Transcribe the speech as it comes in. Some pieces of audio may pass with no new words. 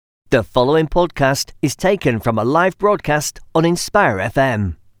The following podcast is taken from a live broadcast on Inspire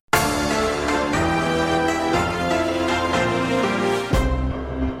FM.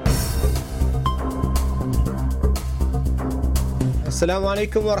 Assalamu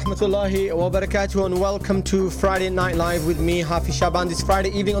alaikum wa rahmatullahi wa barakatuh, and welcome to Friday Night Live with me, Hafiz Shaban, this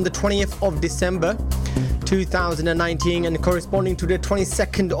Friday evening on the 20th of December 2019 and corresponding to the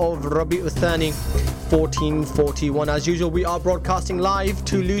 22nd of Rabi'ul Thani 1441. As usual, we are broadcasting live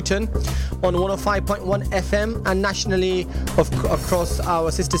to Luton on 105.1 FM and nationally across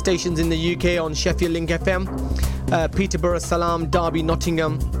our sister stations in the UK on Sheffield Link FM, Peterborough, Salam, Derby,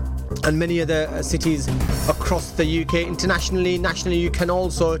 Nottingham, and many other cities across the UK. Internationally, nationally, you can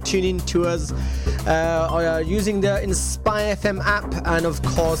also tune in to us using the Inspire FM app and of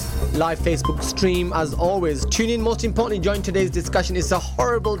course live Facebook stream. As always, tune in. Most importantly, join today's discussion. It's a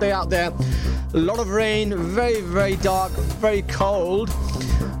horrible day out there, a lot of rain, very, very dark, very cold.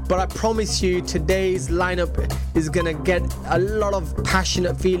 But I promise you, today's lineup is going to get a lot of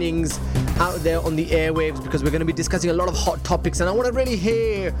passionate feelings out there on the airwaves, because we're going to be discussing a lot of hot topics. And I want to really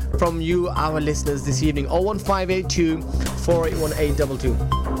hear from you, our listeners, this evening. 01582 481822.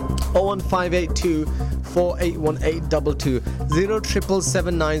 01582 481822.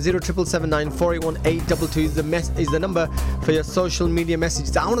 0779 481822 is the number for your social media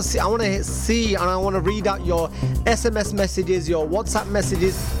messages. I want to see and I want to read out your SMS messages, your WhatsApp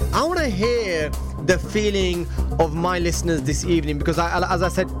messages. I want to hear the feeling of my listeners this evening, because as I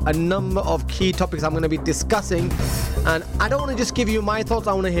said, a number of key topics I'm going to be discussing, and I don't want to just give you my thoughts,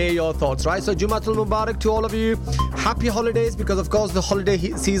 I want to hear your thoughts, right? So Jumatul Mubarak to all of you. Happy holidays, because of course the holiday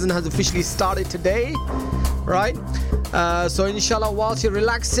season has officially started today, right? So inshallah, whilst you're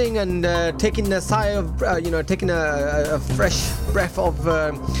relaxing and taking a sigh of taking a fresh breath of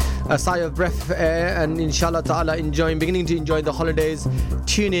a sigh of breath air, and inshallah ta'ala beginning to enjoy the holidays,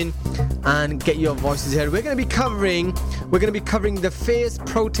 tune in and get your voices heard. We're going to be covering the fierce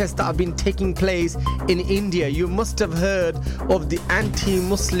protests that have been taking place in India. You must have heard of the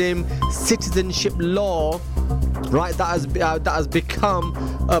anti-Muslim citizenship law, right? That has become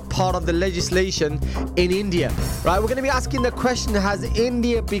a part of the legislation in India, right? We're going to be asking the question: has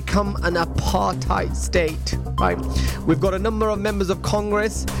India become an apartheid state? Right? We've got a number of members of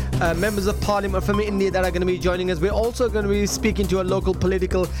Congress, members of Parliament from India that are going to be joining us. We're also going to be speaking to a local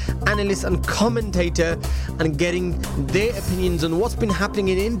political analyst and commentator and getting their opinions on what's been happening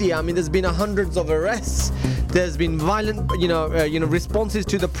in India. I mean, there's been hundreds of arrests. There's been violent, responses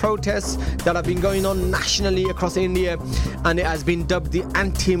to the protests that have been going on nationally across India, and it has been dubbed the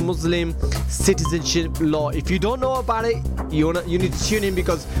anti-Muslim citizenship law. If you don't know about it, you need to tune in,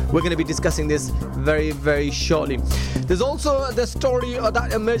 because we're going to be discussing this very, very shortly. There's also the story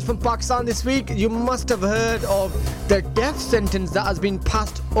that emerged from Pakistan this week. You must have heard of the death sentence that has been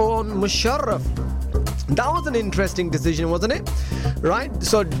passed on Musharraf. That was an interesting decision, wasn't it? Right?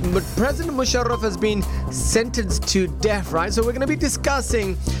 So President Musharraf has been sentenced to death, right? So we're going to be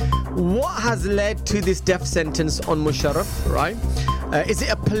discussing what has led to this death sentence on Musharraf, right? Is it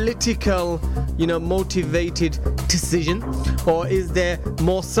a political, motivated decision, or is there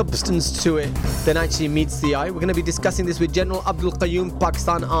more substance to it than actually meets the eye? We're going to be discussing this with General Abdul Qayyum,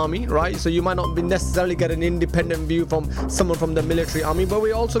 Pakistan Army, right? So you might not necessarily get an independent view from someone from the military army, but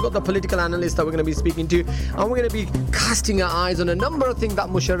we also got the political analyst that we're going to be speaking to, and we're going to be casting our eyes on a number of things that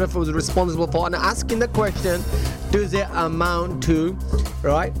Musharraf was responsible for, and asking the question: does it amount to,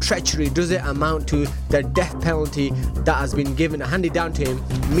 right, treachery? Does it amount to the death penalty that has been handed down to him,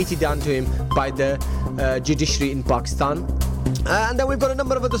 meted down to him by the judiciary in Pakistan? And then we've got a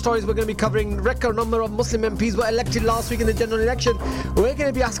number of other stories we're going to be covering. Record number of Muslim MPs were elected last week in the general election. We're going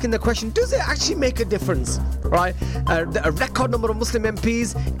to be asking the question: does it actually make a difference? Right? A record number of Muslim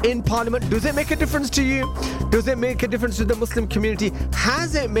MPs in Parliament. Does it make a difference to you? Does it make a difference to the Muslim community?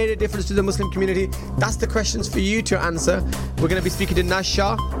 Has it made a difference to the Muslim community? That's the questions for you to answer. We're going to be speaking to Naz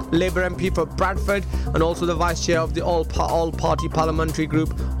Shah, Labour MP for Bradford, and also the Vice Chair of the All-Party Parliamentary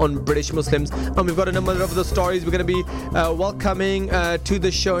Group on British Muslims. And we've got a number of other stories. We're going to be welcoming to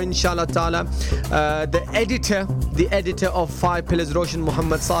the show, inshallah ta'ala, the editor of 5 Pillars, Roshan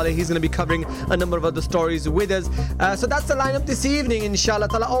Muhammad Saleh. He's going to be covering a number of other stories with us. So that's the lineup this evening, inshallah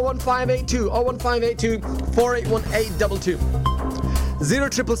ta'ala. 01582 481822.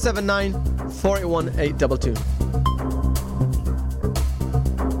 0779 481822.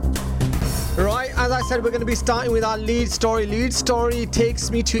 Right, as as I said, we're going to be starting with our lead story. Lead story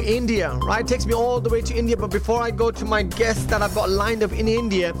takes me to India, right? Takes me all the way to India. But before I go to my guests that I've got lined up in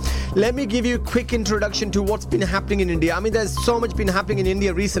India, let me give you a quick introduction to what's been happening in India. I mean, there's so much been happening in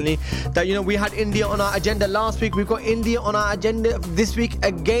India recently that, you know, we had India on our agenda last week. We've got India on our agenda this week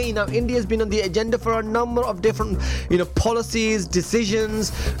again. Now, India has been on the agenda for a number of different, you know, policies,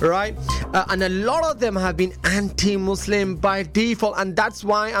 decisions, right? And a lot of them have been anti-Muslim by default. And that's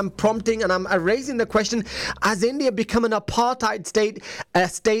why I'm prompting and I'm raising the question, has India become an apartheid state, a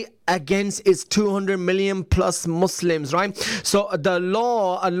state against its 200 million plus Muslims, right? So a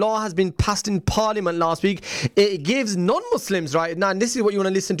law has been passed in parliament last week. It gives non-Muslims, right? Now, and this is what you want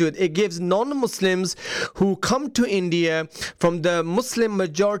to listen to. It gives non-Muslims who come to India from the Muslim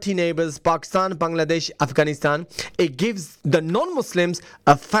majority neighbors, Pakistan, Bangladesh, Afghanistan, it gives the non-Muslims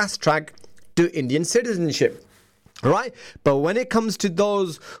a fast track to Indian citizenship. Right, but when it comes to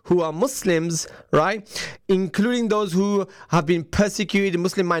those who are Muslims, right, including those who have been persecuted,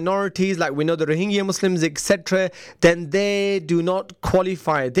 Muslim minorities, like we know the Rohingya Muslims, etc., then they do not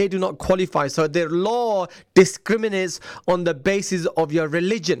qualify. They do not qualify. So their law discriminates on the basis of your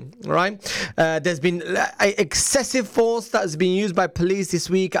religion, right? There's been excessive force that has been used by police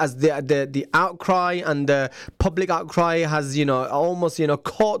this week as the outcry and the public outcry has, you know, almost, you know,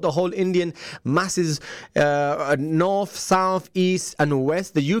 caught the whole Indian masses. North, south, east and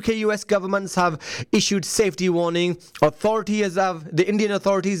west. The UK-US governments have issued safety warning. The Indian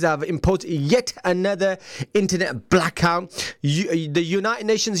authorities have imposed yet another internet blackout. The United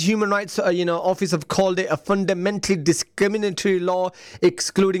Nations Human Rights Office have called it a fundamentally discriminatory law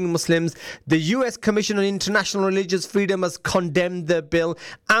excluding Muslims. The US Commission on International Religious Freedom has condemned the bill.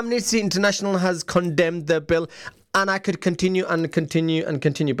 Amnesty International has condemned the bill. And I could continue and continue and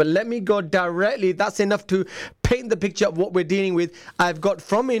continue. But let me go directly. That's enough to paint the picture of what we're dealing with. I've got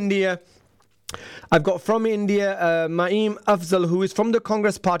from India, Maim Afzal, who is from the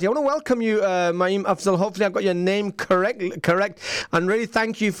Congress Party. I want to welcome you, Maim Afzal. Hopefully I've got your name correct. And really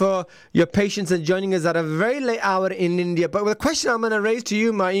thank you for your patience and joining us at a very late hour in India. But the question I'm going to raise to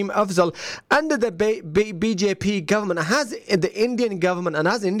you, Maim Afzal, under the BJP government, has the Indian government and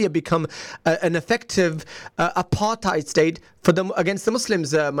has India become an effective apartheid state for them against the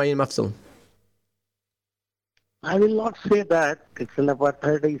Muslims, Maim Afzal? I will not say that it's an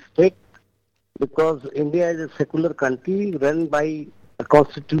apartheid state, because India is a secular country run by a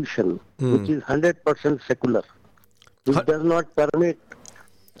constitution, which is 100% secular, which does not permit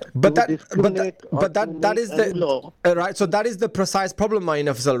that is the law. Right. So that is the precise problem, Maim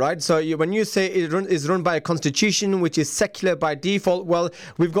Afzal, right? So when you say it is run by a constitution which is secular by default, well,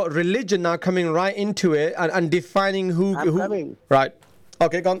 we've got religion now coming right into it and defining who. Coming. Right.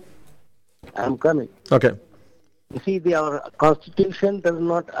 Okay, go on. I'm coming. Okay. You see, our constitution does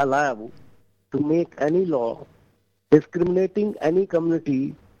not allow to make any law discriminating any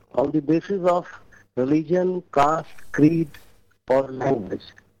community on the basis of religion, caste, creed, or language.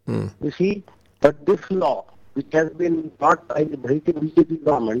 You see, but this law, which has been brought by the BJP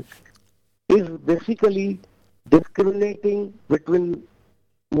government, is basically discriminating between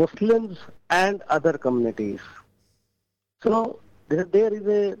Muslims and other communities. So there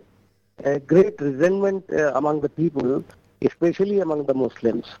is a great resentment among the people, especially among the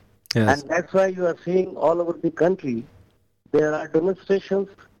Muslims. Yes. And that's why you are seeing all over the country, there are demonstrations,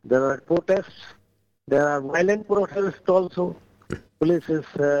 there are protests, there are violent protests also. Police is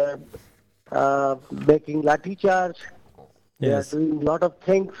making lathi charge. Yes. They are doing a lot of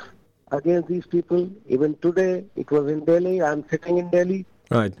things against these people. Even today, it was in Delhi. I'm sitting in Delhi.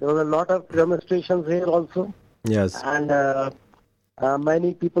 Right. There were a lot of demonstrations here also. Yes. And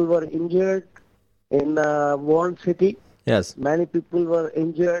many people were injured in walled city. Yes. Many people were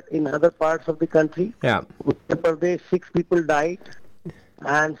injured in other parts of the country. Yeah. Uttar Pradesh, 6 people died,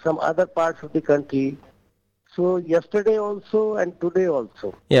 and some other parts of the country. So yesterday also and today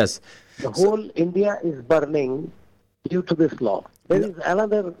also. Yes. The whole India is burning due to this law. There is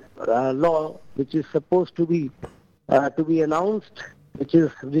another law which is supposed to be announced, which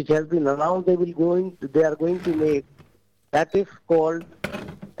has been announced. They are going to make. That is called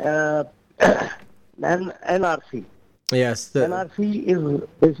NRC. Yes. The NRC is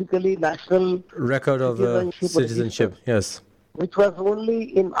basically National record of citizenship. Yes. Which was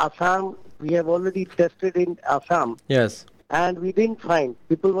only in Assam. We have already tested in Assam. Yes. And we didn't find.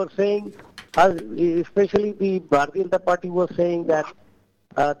 People were saying, especially the Bharatiya Janata Party was saying that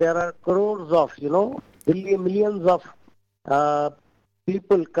there are crores of, millions of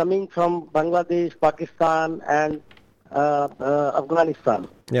people coming from Bangladesh, Pakistan and Afghanistan.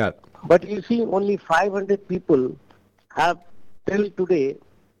 Yeah. But you see, only 500 people have till today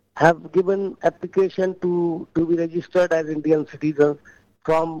have given application to be registered as Indian citizens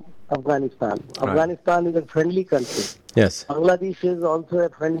from Afghanistan. Right. Afghanistan is a friendly country. Yes. Bangladesh is also a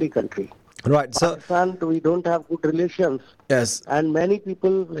friendly country. Right. So Pakistan, we don't have good relations. yes. And many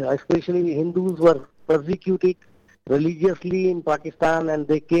people, especially Hindus, were persecuted religiously in Pakistan, and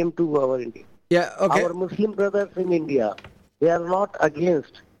they came to our India. Yeah. Okay. Our Muslim brothers in India, they are not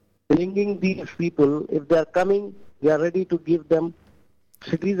against bringing these people. If they are coming, we are ready to give them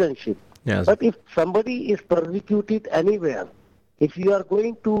citizenship. Yes. But if somebody is persecuted anywhere, if you are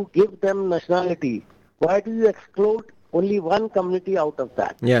going to give them nationality, why do you exclude only one community out of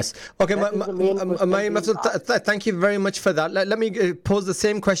that? Yes. Okay, That is the main question being asked. thank you very much for that. Let me pose the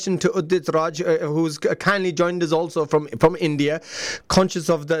same question to Udit Raj, who's kindly joined us also from India, conscious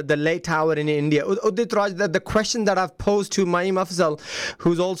of the late hour in India. Udit Raj, the question that I've posed to Maim Afzal,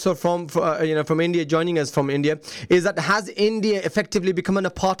 who's also from India, joining us from India, is that has India effectively become an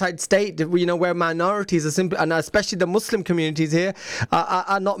apartheid state? Where minorities are simply, and especially the Muslim communities here,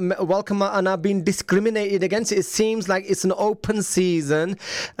 are not welcome and are being discriminated against. It seems like it's an open season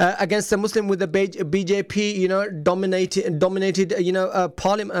against the Muslim, with the BJP, dominated,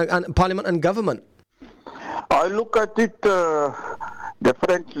 parliament and government. I look at it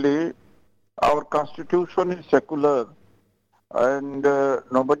differently. Our constitution is secular, and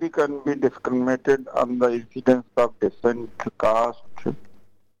nobody can be discriminated on the incidence of descent, caste,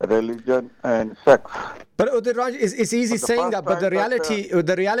 religion, and sex. But Udit Raj, it's easy saying that, but the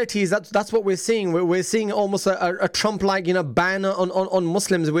reality is that's what we're seeing. We're seeing almost a Trump-like, ban on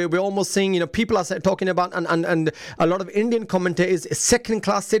Muslims. We're almost seeing, people are talking about, and a lot of Indian commentators,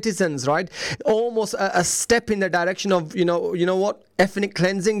 second-class citizens, right? Almost a step in the direction of, what, ethnic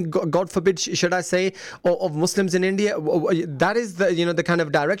cleansing, God forbid, should I say, of Muslims in India. That is the kind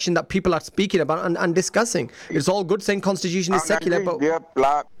of direction that people are speaking about and discussing. It's all good saying constitution is secular, but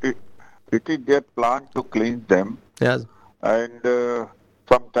it is their plan to cleanse them. Yes. And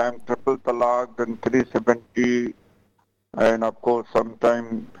sometimes triple talaq, then 370, and of course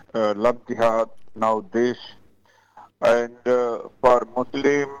sometimes love jihad, now desh. And for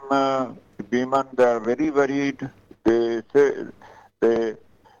Muslim women, they are very worried. They say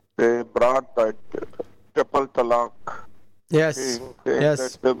they brought that triple talaq. Yes. Saying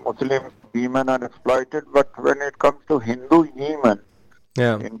Yes. that the Muslim women are exploited, but when it comes to Hindu women,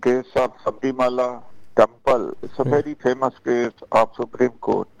 Yeah. in case of Sabrimala temple, it's a very famous case of Supreme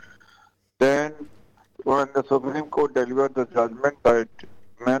Court. Then when the Supreme Court delivered the judgment that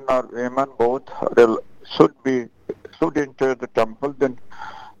men or women both should enter the temple, then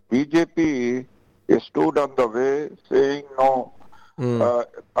BJP stood on the way saying no,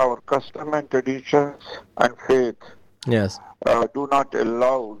 our custom and traditions and faith Yes. do not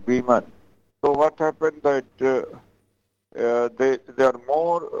allow women. So what happened that they are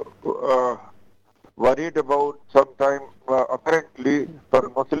more worried about sometimes apparently for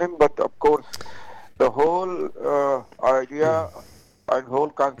Muslim, but of course the whole idea and whole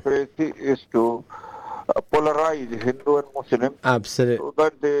conspiracy is to polarize Hindu and Muslim, Absolutely. so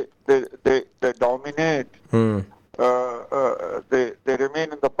that they dominate. They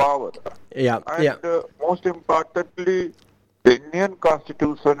remain in the power. Yeah. And Yeah. Most importantly, the Indian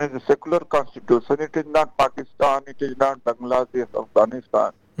constitution is a secular constitution. It is not Pakistan, it is not Bangladesh,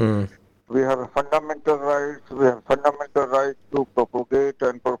 Afghanistan. We have fundamental rights. We have fundamental right to propagate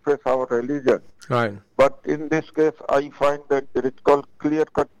and profess our religion. Right. But in this case, I find that there is called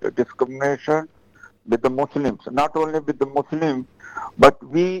clear-cut discrimination with the Muslims. Not only with the Muslims, but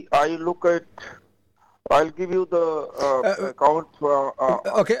I look at. I'll give you the account.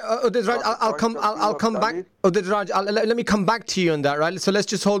 Okay, Udit Raj, I'll come back. Udit Raj, let me come back to you on that, right? So let's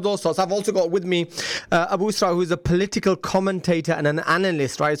just hold those thoughts. I've also got with me Abu Isra, who's a political commentator and an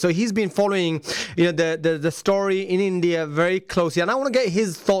analyst, right? So he's been following, the story in India very closely, and I want to get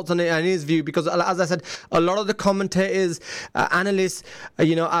his thoughts on it and his view, because as I said, a lot of the commentators, analysts,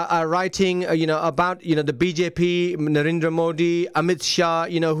 are writing, about, the BJP, Narendra Modi, Amit Shah,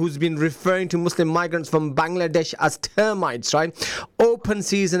 who's been referring to Muslim migrants from Bangladesh as termites, right? Open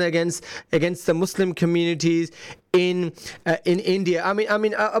season against the Muslim communities in India. I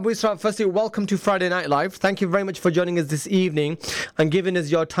mean, Abu Isra, firstly, welcome to Friday Night Live. Thank you very much for joining us this evening and giving us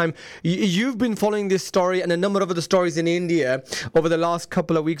your time. You've been following this story and a number of other stories in India over the last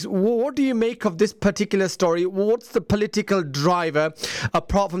couple of weeks. What do you make of this particular story? What's the political driver,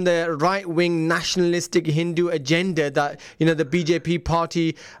 apart from the right-wing nationalistic Hindu agenda that the BJP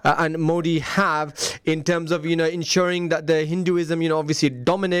party and Modi have in terms of ensuring that the Hinduism obviously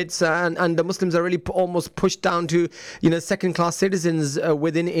dominates and the Muslims are really almost pushed down to second-class citizens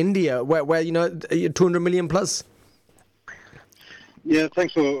within India, where 200 million plus. Yeah,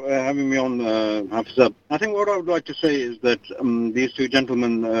 thanks for having me on, Hafizah. I think what I would like to say is that these two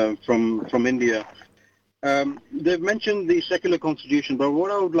gentlemen from India, they've mentioned the secular constitution, but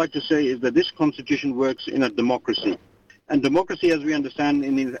what I would like to say is that this constitution works in a democracy. And democracy, as we understand,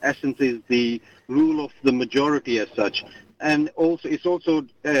 in its essence, is the rule of the majority as such. And also, it's also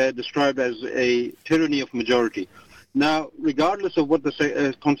described as a tyranny of majority. Now, regardless of what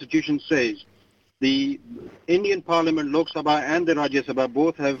the constitution says, the Indian Parliament, Lok Sabha and the Rajya Sabha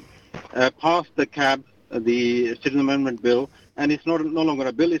both have passed the CAB, the Citizen Amendment Bill, and it's no longer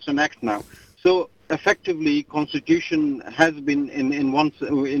a bill, it's an act now. So effectively, constitution has been, in one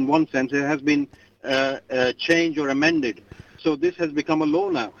sense, it has been changed or amended. So this has become a law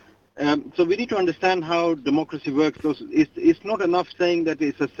now. So we need to understand how democracy works. So it's not enough saying that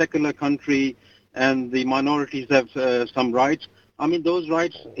it's a secular country and the minorities have some rights. I mean, those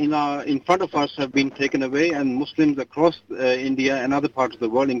rights in front of us have been taken away, and Muslims across India and other parts of the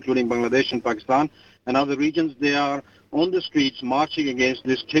world, including Bangladesh and Pakistan and other regions, they are on the streets marching against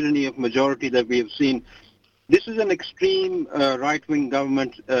this tyranny of majority that we have seen. This is an extreme right-wing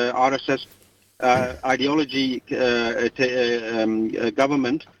government, RSS ideology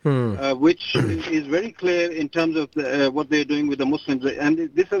government, which is very clear in terms of what they're doing with the Muslims. And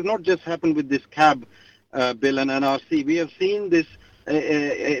this has not just happened with this CAB bill and NRC. We have seen this,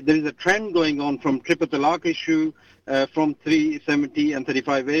 there is a trend going on from triple talaq issue, from 370 and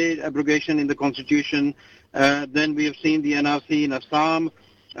 35A abrogation in the constitution. Then we have seen the NRC in Assam.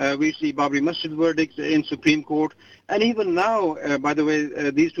 We see Babri Masjid verdicts in Supreme Court. And even now, by the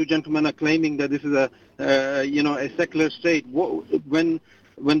way, these two gentlemen are claiming that this is a secular state. When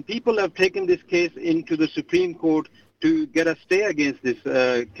people have taken this case into the Supreme Court to get a stay against this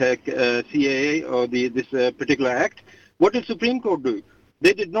CAA or this particular act, what did Supreme Court do?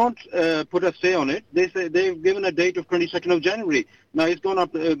 They did not put a stay on it. They say they've given a date of 22nd of January. Now it's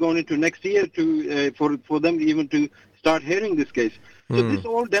going into next year for them even to start hearing this case. So this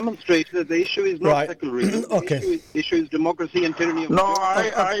all demonstrates that the issue is not secularism. Okay. The issue is democracy and tyranny of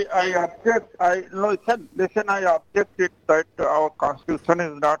I object. I objected that our constitution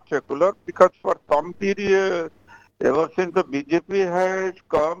is not secular, because for some period, ever since the BJP has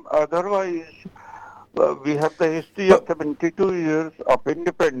come, otherwise we have the history of 72 years of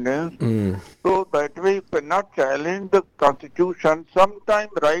independence. So that way you cannot challenge the constitution.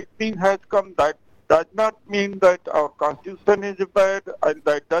 Sometimes right thing has come. That does not mean that our constitution is bad, and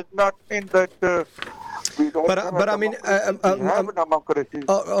that does not mean that we don't have democracy.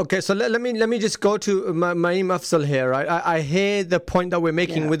 Okay, so let me just go to Maim Afzal here, right? I hear the point that we're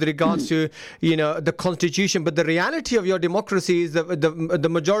making with regards to the constitution, but the reality of your democracy is that the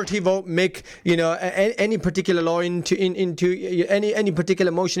majority vote make any particular law into any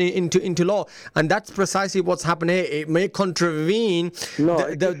particular motion into law, and that's precisely what's happened here. It may contravene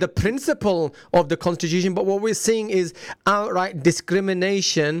the principle of the constitution, but what we're seeing is outright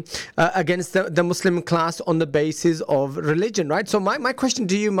discrimination against the Muslim class on the basis of religion, right? So my question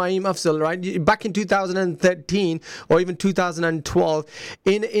to you, Maim Afzal, right? Back in 2013 or even 2012,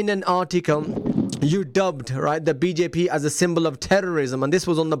 in an article, you dubbed the BJP as a symbol of terrorism, and this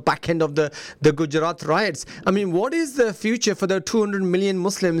was on the back end of the Gujarat riots. I mean, what is the future for the 200 million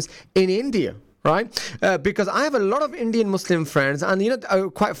Muslims in India? Right? Because I have a lot of Indian Muslim friends, and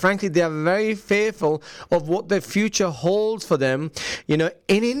quite frankly, they are very fearful of what the future holds for them, in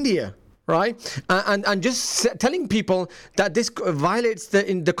India. Right, and just telling people that this violates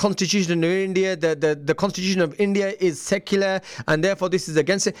the constitution of India, the constitution of India is secular, and therefore this is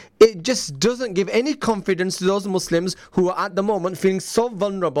against it. It just doesn't give any confidence to those Muslims who are at the moment feeling so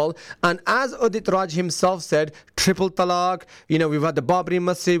vulnerable. And as Udit Raj himself said, triple talaq. We've had the Babri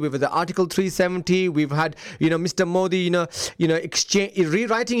Masjid, we've had the Article 370, we've had Mr. Modi,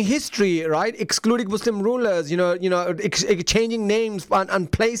 rewriting history, right, excluding Muslim rulers, changing names and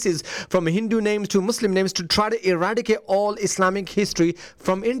places from Hindu names to Muslim names to try to eradicate all Islamic history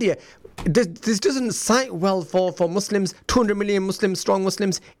from India. This doesn't cite well for Muslims, 200 million strong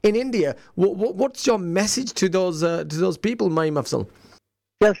Muslims in India. What's your message to those people, Maim Afzal?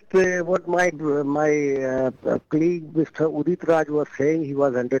 Just what my colleague Mr. Udit Raj was saying, he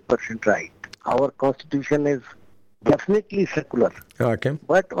was 100% right. Our constitution is definitely secular. Okay.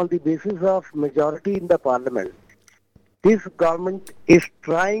 But on the basis of majority in the parliament, this government is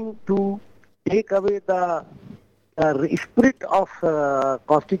trying to take away the spirit of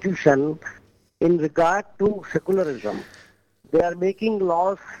constitution in regard to secularism. They are making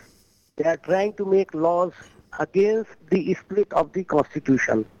laws, they are trying to make laws against the spirit of the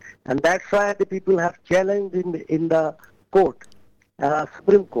constitution. And that's why the people have challenged in the court,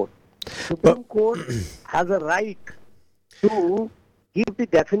 Supreme Court. Supreme Court has a right to give the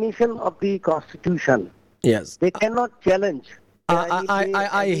definition of the Constitution. Yes. They cannot challenge.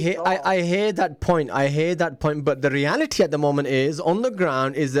 I hear that point. I hear that point. But the reality at the moment is, on the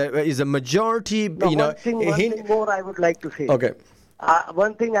ground, is a majority. No, you know, one thing more I would like to say. Okay.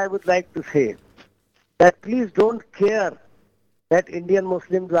 One thing I would like to say, that please don't care that Indian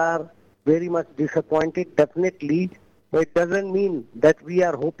Muslims are very much disappointed. Definitely, it doesn't mean that we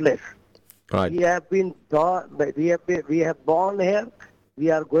are hopeless. Right. We have been we have born here. We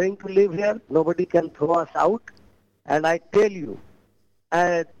are going to live here. Nobody can throw us out. And I tell you,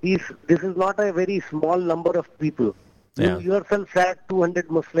 this is not a very small number of people. Yeah. You yourself said 200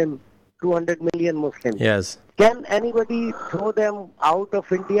 million Muslims. Yes. Can anybody throw them out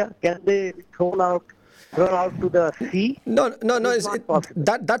of India? Can they be thrown out to the sea? No. It's not possible.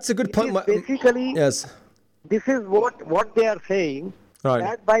 That's a good point. Basically, Yes. this is what they are saying. Right.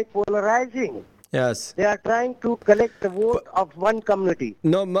 That by polarizing, Yes. they are trying to collect the vote of one community.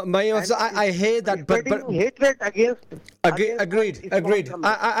 No, I hear that, but Spreading hatred against. Agreed.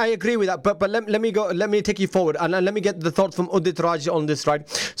 I agree with that, but let me take you forward and let me get the thoughts from Udit Raj on this, right?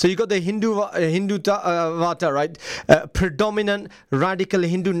 So you got the Hindu Vata, right? Predominant radical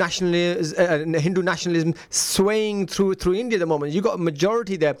Hindu nationalism swaying through India at the moment. You got a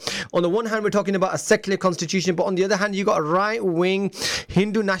majority there. On the one hand, we're talking about a secular constitution, but on the other hand, you got a right-wing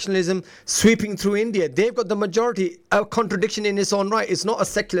Hindu nationalism sweeping through India. They've got the majority. A contradiction in its own right. It's not a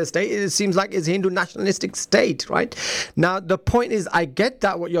secular state. It seems like it's a Hindu nationalistic state, right? Now, the point is, I get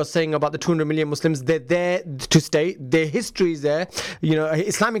that what you're saying about the 200 million Muslims. They're there to stay. Their history is there. You know,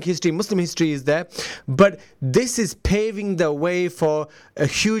 Islamic history, Muslim history is there. But this is paving the way for a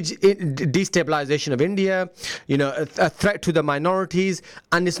huge destabilization of India, you know, a threat to the minorities.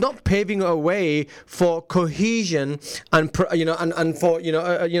 And it's not paving a way for cohesion and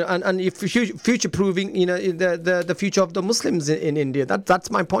future proving, you know, the future of the Muslims in India. That's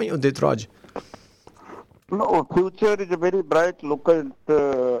my point, Udit Raj. No, future is a very bright look at,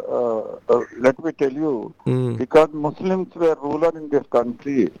 let me tell you, because Muslims were ruler in this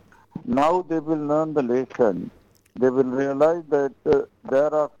country. Now they will learn the lesson. They will realize that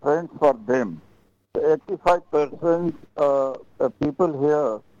there are friends for them. 85% people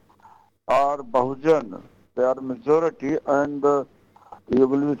here are Bahujan. They are majority, and you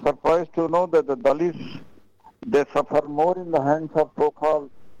will be surprised to know that the Dalits, they suffer more in the hands of so-called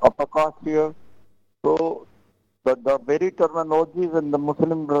upper caste here. So the very terminology when the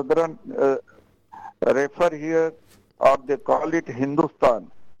Muslim brethren refer here, or they call it Hindustan.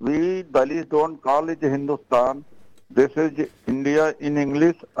 We Dalits don't call it Hindustan. This is India in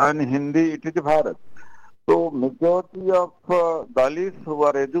English, and Hindi it is Bharat. So majority of Dalits who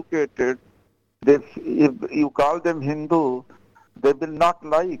are educated, if you call them Hindu, they will not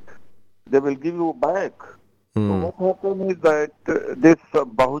like. They will give you back. So what happens is that this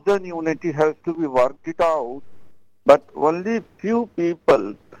Bahujan unity has to be worked it out, but only few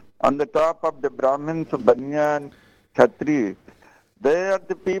people on the top of the Brahmins, Banyan, Khatri, they are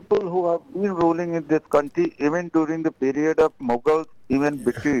the people who have been ruling in this country even during the period of Mughals, even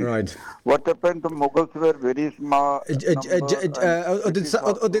British. Right. What happened, the Mughals were very small.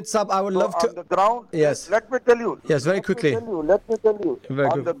 Udit Sab, I would love to... On the ground, yes. Let me tell you. Yes, very quickly. Let me tell you. Very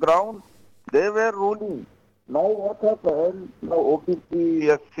on good. the ground, they were ruling. Now what happened? Now OBC,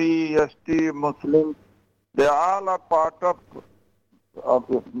 SC, ST, Muslims, they all are part of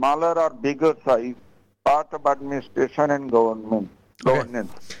smaller or bigger size, part of administration and governance.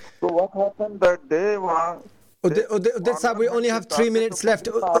 So what happened that they want... Udit Sab, we only have 3 minutes left.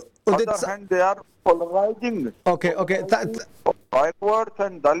 On the other hand, they are polarizing. Okay. Backwards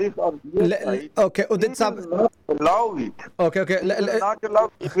and Dalits on the side. Okay, Udit Sab. Not allow it. Okay. Not allow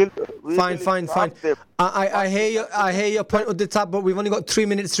it. Fine. I hear your point, Udit Sab, but we've only got 3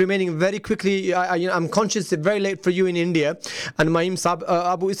 minutes remaining. Very quickly, I'm conscious it's very late for you in India. And Maim Sab,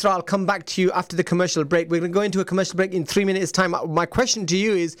 Abu Isra, I'll come back to you after the commercial break. We're going to go into a commercial break in 3 minutes' time. My question to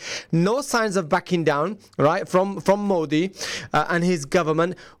you is, no signs of backing down, right, from Modi and his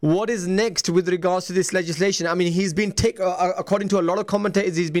government. What is next with regards to this legislation? I mean, he's been according to a lot of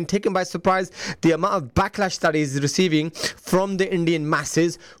commentators, he's been taken by surprise the amount of backlash that he's receiving from the Indian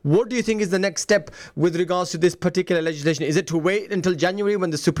masses. What do you think is the next step with regards to this particular legislation? Is it to wait until January when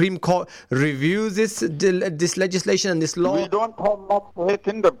the Supreme Court reviews this legislation and this law? We don't have much faith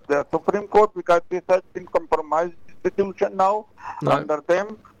in the Supreme Court because this has been compromised institution now under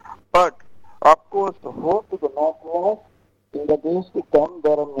them. But of course, hope to the northwest. In the days to come,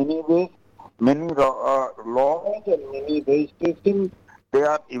 there are many ways, many laws and many legislation. They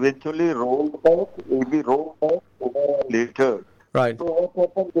are eventually rolled back, will be rolled back sooner or later. Right. So what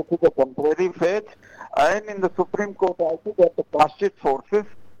happened? This is a temporary phase. And in the Supreme Court also, that the caste forces,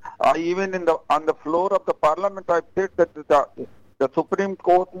 even on the floor of the Parliament, I said that the Supreme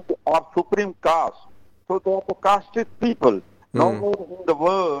Court are supreme caste. So they are the caste people. Nowhere in the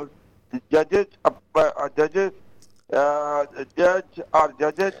world, judges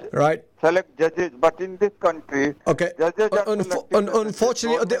Right. select judges, but in this country, Okay. judges are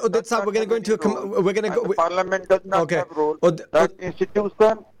Unfortunately, Udit Sahab, we're going to go. Parliament does not Okay. have role. Ud- That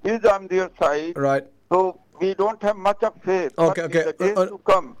institution is on their side. Right. So we don't have much of faith. Okay, But in okay. the days to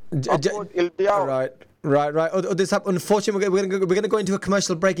come, of course, it'll be out. Right. This unfortunately, we're going to go into a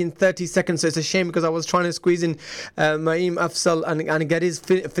commercial break in 30 seconds. So it's a shame because I was trying to squeeze in Maim Afzal and get his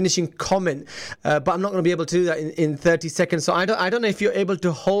finishing comment, but I'm not going to be able to do that in 30 seconds. So I don't know if you're able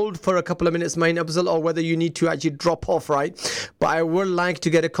to hold for a couple of minutes, Maim Afzal, or whether you need to actually drop off, right? But I would like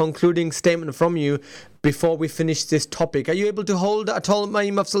to get a concluding statement from you before we finish this topic. Are you able to hold at all,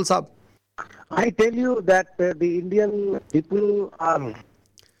 Maim Afzal Sahab? I tell you that the Indian people are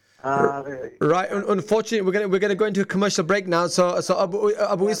Right. Unfortunately, we're gonna go into a commercial break now. So Abu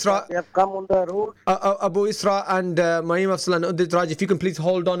Isra, they have come on the road. Abu Isra and Maim Afzal and Udit Raj, if you can please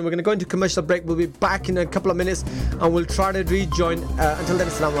hold on. We're gonna go into commercial break. We'll be back in a couple of minutes, and we'll try to rejoin. Until then,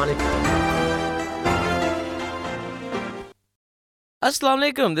 Assalamu alaikum.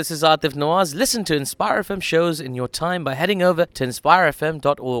 Assalamu alaikum, this is Atif Nawaz. Listen to Inspire FM shows in your time by heading over to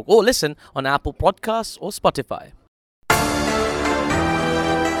inspirefm.org or listen on Apple Podcasts or Spotify.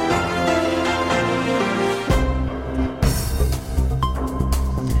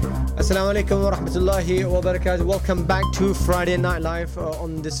 Assalamu alaikum wa rahmatullahi wa barakatuh. Welcome back to Friday Night Live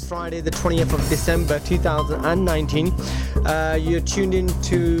on this Friday, the 20th of December 2019. You're tuned in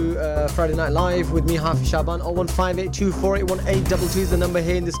to Friday Night Live with me, Hafiz Shaban. 01582481822 is the number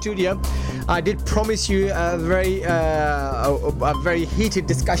here in the studio. I did promise you a very heated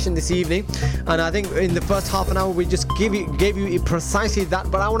discussion this evening, and I think in the first half an hour we just gave you precisely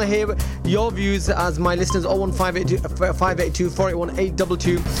that. But I want to hear your views as my listeners.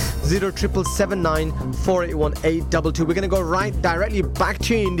 01582481822. 0779 481 We're going to go directly back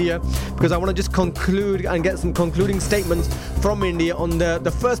to India because I want to just conclude and get some concluding statements from India on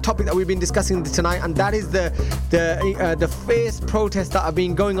the first topic that we've been discussing tonight, and that is the fierce protests that have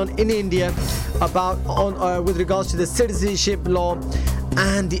been going on in India with regards to the citizenship law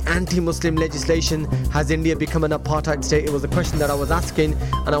and the anti-Muslim legislation. Has India become an apartheid state? It was the question that I was asking,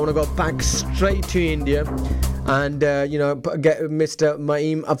 and I want to go back straight to India and get Mr.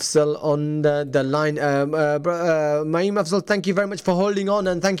 Maim Afzal on the line. Maim Afzal, thank you very much for holding on,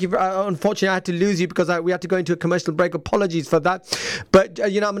 and thank you. Unfortunately, I had to lose you because we had to go into a commercial break. Apologies for that, but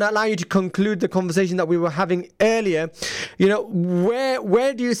I'm going to allow you to conclude the conversation that we were having earlier.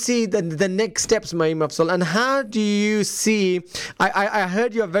 Where do you see the next steps, Maim Afzal, and how do you see? I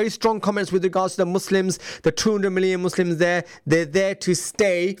heard your very strong comments with regards to the Muslims, the 200 million Muslims there. They're there to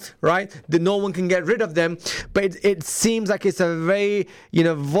stay, right? No one can get rid of them. But it seems like it's a very,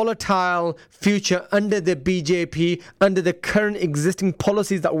 volatile future under the BJP, under the current existing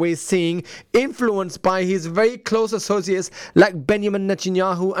policies that we're seeing, influenced by his very close associates like Benjamin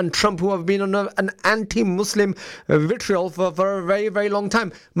Netanyahu and Trump, who have been on an anti-Muslim vitriol for a very, very long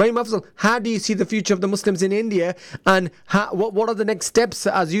time. Maim Afzal, how do you see the future of the Muslims in India, and what are the next steps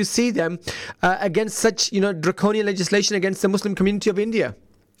as you see them against such, draconian legislation against the Muslim community of India?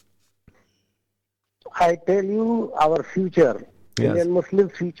 I tell you, our future, Indian Muslim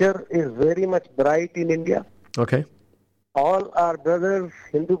future, is very much bright in India. Okay. All our brothers,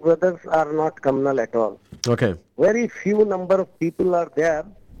 Hindu brothers, are not communal at all. Okay. Very few number of people are there,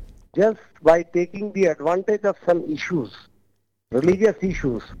 just by taking the advantage of some issues, religious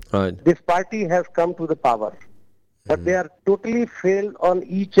issues. Right. This party has come to the power, but they are totally failed on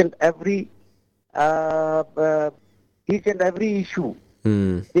each and every issue.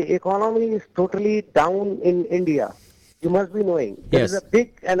 The economy is totally down in India. You must be knowing. There is a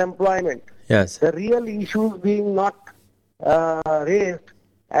big unemployment. Yes. The real issues being not raised,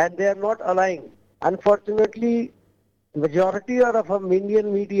 and they are not aligned. Unfortunately, majority of our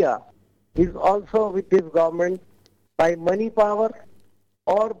Indian media is also with this government by money power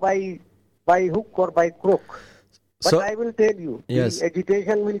or by hook or by crook. But I will tell you, the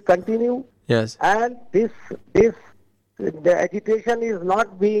agitation will continue. Yes. And the agitation is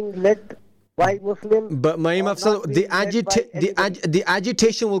not being led by Muslims. But Maim Afzal, the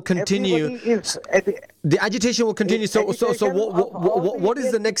agitation will continue. The agitation will continue. So what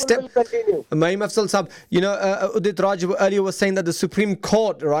is the next step? Maim Afzal Sahab, Udit Raj earlier was saying that the Supreme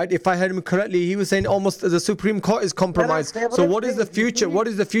Court, right? If I heard him correctly, he was saying almost the Supreme Court is compromised. So what is the future? What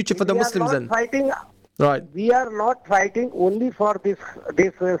is the future for the Muslims then? Right. We are not fighting only for this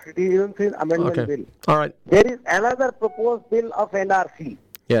Citizenship Amendment Okay. Bill. All right. There is another proposed bill of NRC.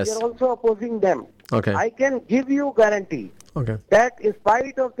 Yes. We are also opposing them. Okay. I can give you guarantee Okay. that in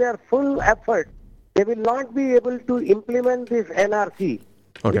spite of their full effort, they will not be able to implement this NRC.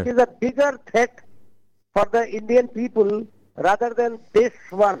 Okay. It is a bigger threat for the Indian people rather than this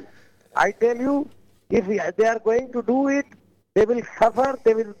one. I tell you, if they are going to do it, they will suffer.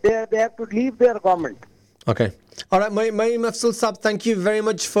 They have to leave their government. Okay. All right, Maim Afzal Saab, thank you very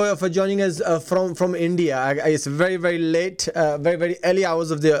much for joining us from India. It's very, very late, very, very early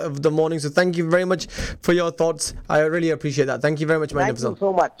hours of the morning. So thank you very much for your thoughts. I really appreciate that. Thank you very much, Maim Thank Afzal. you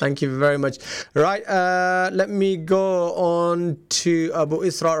so much. Thank you very much. Right, let me go on to Abu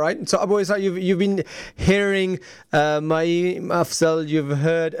Isra, right? So Abu Isra, you've been hearing Maim Afzal, you've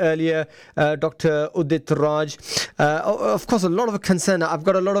heard earlier Dr. Udit Raj. Of course, a lot of concern. I've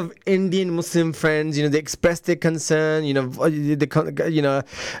got a lot of Indian Muslim friends, they expressed their concern,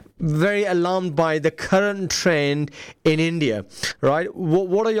 very alarmed by the current trend in India, right?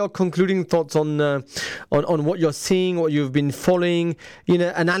 What are your concluding thoughts on what you're seeing, what you've been following,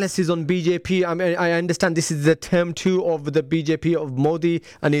 analysis on BJP? I mean, I understand this is the term 2 of the BJP of Modi,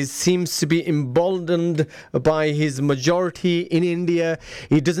 and he seems to be emboldened by his majority in India.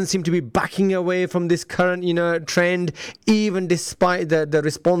 He doesn't seem to be backing away from this current, trend, even despite the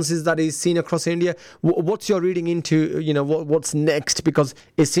responses that he's seen across India. What's your reading into, what's next? Because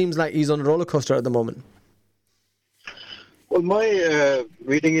it seems like he's on a roller coaster at the moment. Well, my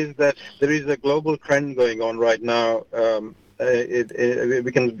reading is that there is a global trend going on right now.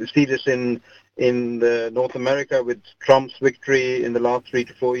 We can see this in North America with Trump's victory in the last 3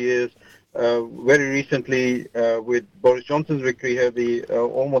 to 4 years. Very recently, with Boris Johnson's victory here,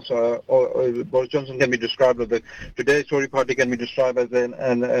 Boris Johnson can be described as today's Tory party can be described as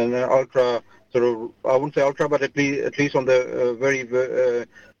an ultra sort of, I wouldn't say ultra, but at least on the very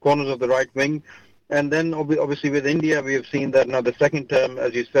corners of the right wing. And then obviously with India, we have seen that now the second term,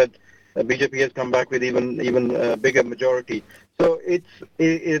 as you said, BJP has come back with even bigger majority. So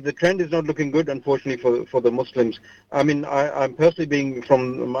the trend is not looking good, unfortunately, for the Muslims. I mean, I'm personally, being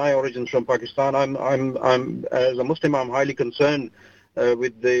from my origins from Pakistan, I'm as a Muslim, I'm highly concerned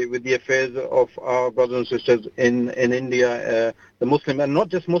with the affairs of our brothers and sisters in India, the Muslim, and not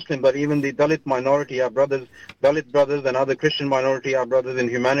just Muslim, but even the Dalit minority, our brothers, Dalit brothers, and other Christian minority, our brothers in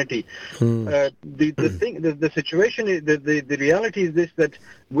humanity. The situation is, the reality is this, that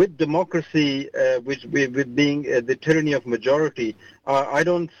with democracy, with being the tyranny of majority, I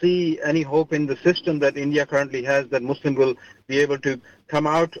don't see any hope in the system that India currently has that Muslims will be able to come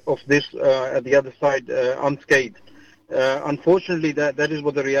out of this at the other side unscathed. Unfortunately, that is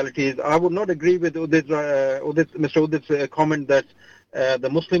what the reality is. I would not agree with Mr. Udit's comment that the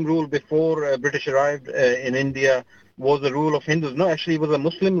Muslim rule before British arrived in India was the rule of Hindus. No, actually, it was a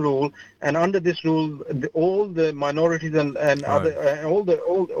Muslim rule, and under this rule, all the minorities and other all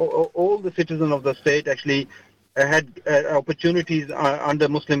the citizens of the state actually had opportunities under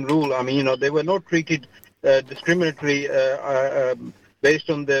Muslim rule. I mean, they were not treated discriminatory based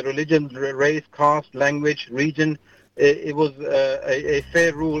on their religion, race, caste, language, region. It was a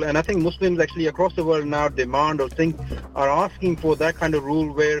fair rule, and I think Muslims actually across the world now demand or are asking for that kind of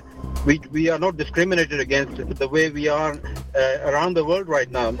rule where we are not discriminated against the way we are around the world right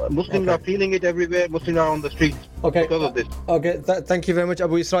now. Muslims are feeling it everywhere. Muslims are on the streets because of this. Okay, thank you very much,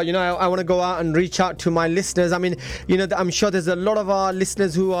 Abu Isra. I want to go out and reach out to my listeners. I mean, I'm sure there's a lot of our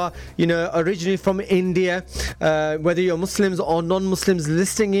listeners who are, originally from India, whether you're Muslims or non-Muslims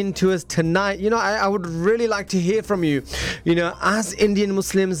listening in to us tonight. I would really like to hear from you. As Indian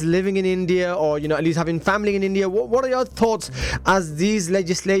Muslims living in India, or at least having family in India, what are your thoughts as these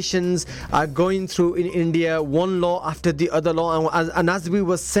legislations are going through in India, one law after the other law? And as we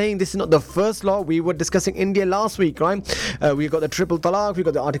were saying, this is not the first law. We were discussing India last week, right? We got the triple talaq, we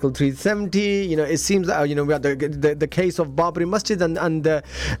got the Article 370. It seems that we had the case of Babri Masjid and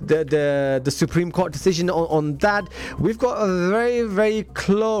the Supreme Court decision on that. We've got a very, very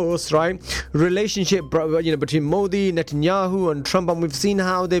close, right, relationship, between Modi, Netanyahu, and Trump, and we've seen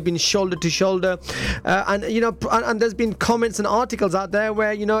how they've been shoulder to shoulder. And there's been comments and articles out there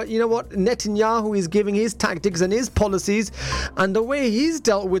where you know what, Netanyahu is giving his tactics and his policies and the way he's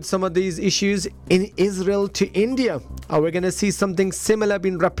dealt with some of these issues in Israel to India. Are we going to see something similar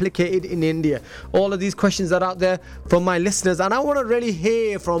being replicated in India? All of these questions are out there from my listeners, and I want to really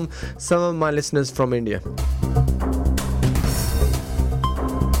hear from some of my listeners from India.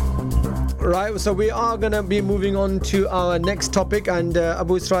 Right, so we are going to be moving on to our next topic, and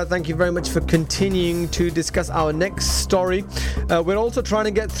Abu Isra, thank you very much for continuing to discuss our next story. We're also trying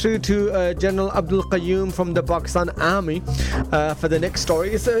to get through to General Abdul Qayyum from the Pakistan Army for the next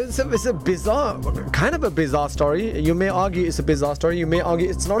story. It's a bizarre, kind of a bizarre story. You may argue it's a bizarre story, you may argue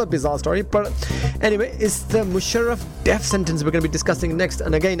it's not a bizarre story, but anyway, it's the Musharraf death sentence we're going to be discussing next.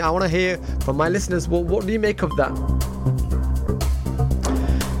 And again, I want to hear from my listeners, well, what do you make of that?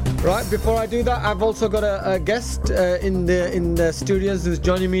 Right, before I do that, I've also got a guest in the studios who's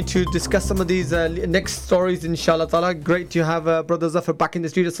joining me to discuss some of these next stories, inshallah ta'ala. Great to have Brother Zafar back in the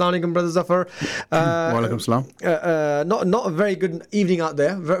studio. Assalamu alaikum, Brother Zafar. Wa alaikum salam. Not a very good evening out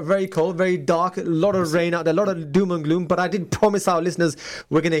there. Very cold, very dark, a lot of rain out there, a lot of doom and gloom. But I did promise our listeners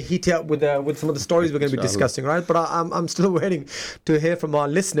we're going to heat it up with some of the stories we're going to be discussing, right? But I'm still waiting to hear from our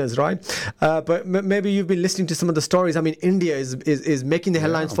listeners, right? But maybe you've been listening to some of the stories. I mean, India is making the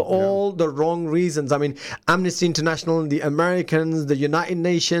headlines for all the wrong reasons. I mean, Amnesty International, the Americans, the United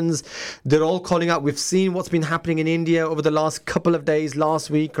Nations, they're all calling out. We've seen what's been happening in India over the last couple of days, last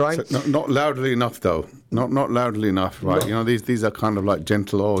week, right? So, not loudly enough, though. Not loudly enough, right? No. You know, these are kind of like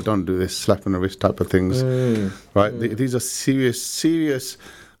gentle, oh, don't do this, slap on the wrist type of things, right? These are serious.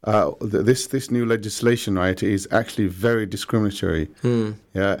 This new legislation, right, is actually very discriminatory,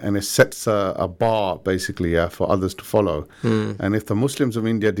 yeah, and it sets a bar basically, for others to follow. And if the Muslims of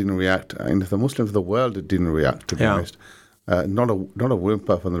India didn't react, and if the Muslims of the world didn't react, to be honest, not a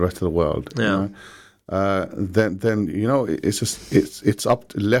whimper from the rest of the world, you know, then you know it's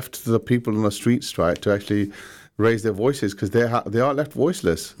left to the people on the streets, right, to actually raise their voices, because they are left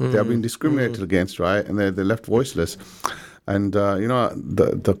voiceless. They are being discriminated against, right, and they're left voiceless. And you know,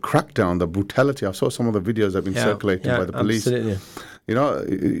 the crackdown, the brutality. I saw some of the videos that have been circulating by the police. Absolutely. You know,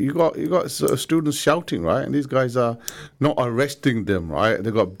 you got students shouting, right? And these guys are not arresting them, right?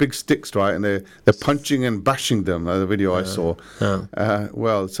 They've got big sticks, right? And they're punching and bashing them. The video I saw.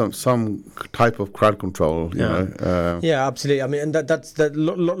 Well, some type of crowd control, you know. Yeah, absolutely. I mean, and that's a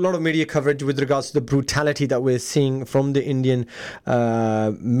lot of media coverage with regards to the brutality that we're seeing from the Indian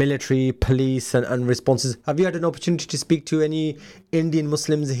military, police, and responses. Have you had an opportunity to speak to any Indian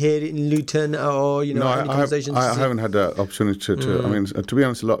Muslims here in Luton, or any conversations? I haven't had the opportunity to. I mean, to be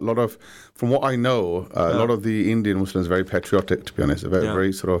honest, a lot of, from what I know, a lot of the Indian Muslims are very patriotic. To be honest, they're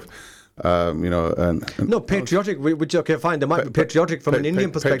very sort of, no, patriotic. Which okay, fine. They might be patriotic from an Indian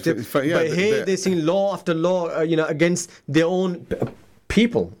perspective, but here they're seeing law after law, against their own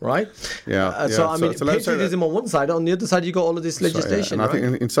people, right? So I mean, patriotism on one side, on the other side, you got all of this legislation. And I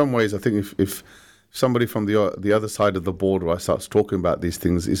think in some ways, I think if somebody from the other side of the border starts talking about these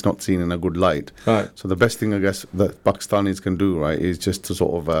things, it's not seen in a good light. Right. So the best thing, I guess, that Pakistanis can do, right, is just to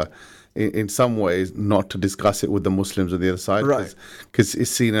sort of, in some ways, not to discuss it with the Muslims on the other side, right? Because it's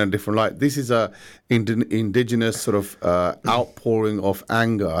seen in a different light. This is a indigenous sort of outpouring of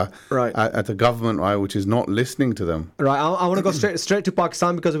anger, right, at the government, right, which is not listening to them. Right. I want to go straight to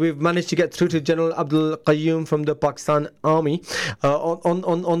Pakistan, because we've managed to get through to General Abdul Qayyum from the Pakistan Army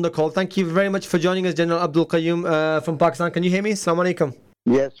on the call. Thank you very much for joining us, General Abdul Qayyum from Pakistan. Can you hear me? Assalamu alaikum.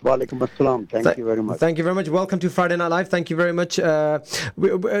 Yes, wa alaikum assalam. Thank you very much. Thank you very much. Welcome to Friday Night Live. Thank you very much.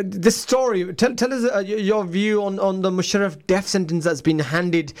 This story, tell us your view on the Musharraf death sentence that's been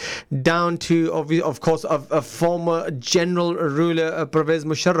handed down to, of course, a former general ruler, Pervez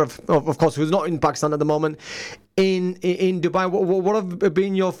Musharraf, of course, who's not in Pakistan at the moment, in Dubai. What have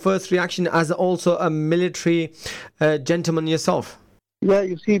been your first reaction as also a military gentleman yourself? Yeah,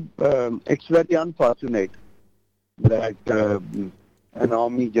 you see, it's very unfortunate that an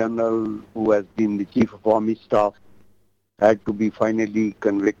army general who has been the chief of army staff had to be finally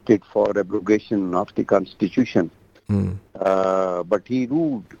convicted for abrogation of the constitution. But he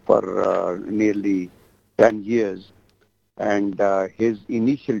ruled for nearly 10 years, and his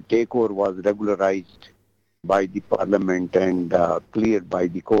initial takeover was regularized by the parliament and cleared by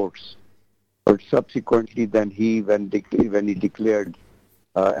the courts. But subsequently, then when he declared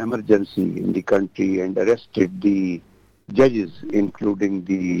emergency in the country and arrested the judges, including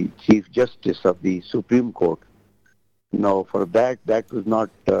the Chief Justice of the Supreme Court. Now, for that was not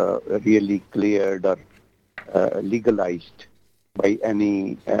really cleared or legalized by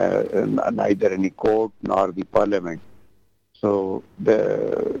neither any court nor the parliament. So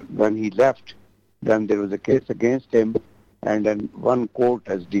when he left, then there was a case against him, and then one court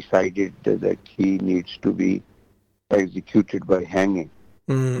has decided that he needs to be executed by hanging.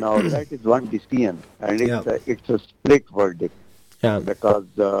 Now that is one decision, and it's a split verdict, because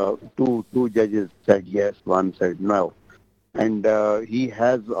two judges said yes, one said no, and he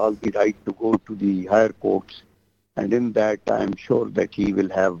has all the right to go to the higher courts And in that, I'm sure that he will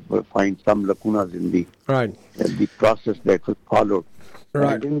find some lacunas in the process that was followed.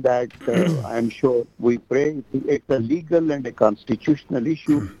 Right. And in that, I'm sure we pray it's a legal and a constitutional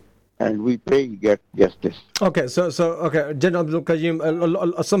issue, and we pray he gets justice. Okay, so General Abdul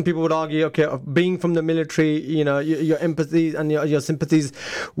Qayyum, some people would argue, being from the military, your empathies and your sympathies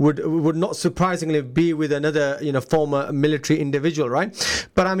would not surprisingly be with another, former military individual, right?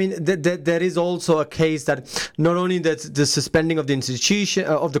 But I mean, there is also a case that not only the suspending of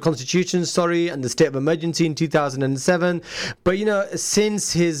the constitution, and the state of emergency in 2007, but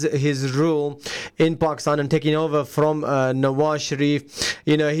since his rule in Pakistan and taking over from Nawaz Sharif,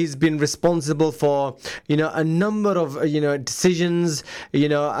 he's been responsible for a number of decisions,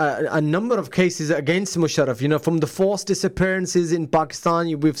 a number of cases against Musharraf, from the forced disappearances in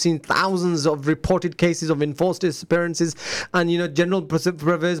Pakistan. We've seen thousands of reported cases of enforced disappearances, and General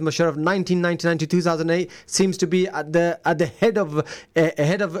Pervez Musharraf 1999 to 2008 seems to be at the head of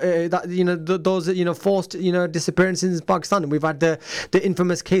those forced disappearances in Pakistan. We've had the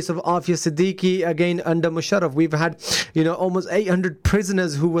infamous case of Afia Siddiqui again under Musharraf. We've had almost 800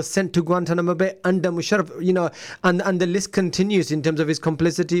 prisoners who were sent to Guantanamo Bay under Musharraf, and the list continues in terms of his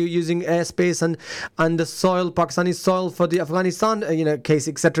complicity using airspace and the soil, Pakistani soil, for the Afghanistan case,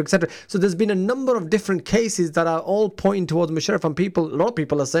 etc., etc. So there's been a number of different cases that are all pointing towards Musharraf, and a lot of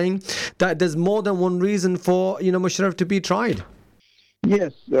people are saying that there's more than one reason for Musharraf to be tried.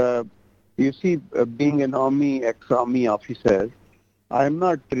 Yes, you see, being an ex-army officer, I'm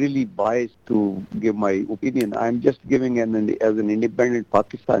not really biased to give my opinion. I'm just giving as an independent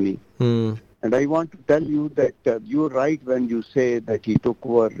Pakistani. And I want to tell you that you're right when you say that he took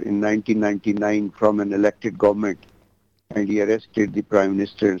over in 1999 from an elected government and he arrested the Prime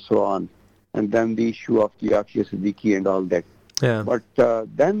Minister and so on. And then the issue of the Afia Siddiqui and all that. Yeah. But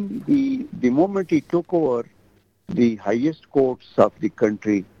then the moment he took over, the highest courts of the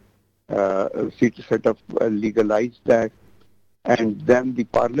country sort of legalized that. And then the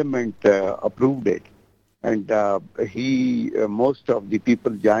parliament approved it. And most of the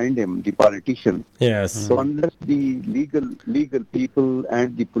people joined him, the politicians. Yes. So unless the legal people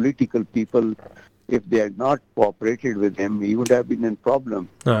and the political people, if they had not cooperated with him, he would have been in problem.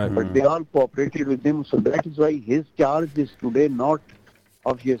 But they all cooperated with him. So that is why his charge is today not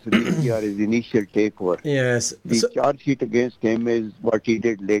obviously or his initial takeover. Yes. The charge sheet against him is what he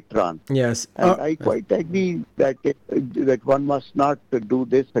did later on. Yes. And I quite agree that one must not do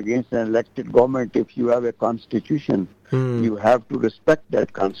this against an elected government. If you have a constitution, you have to respect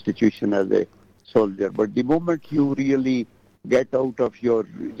that constitution as a soldier. But the moment you really get out of your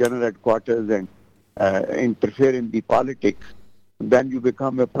general headquarters and interfere in the politics, then you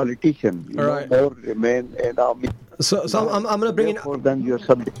become a politician. You no more remain an army. So I'm going to bring in. Then you're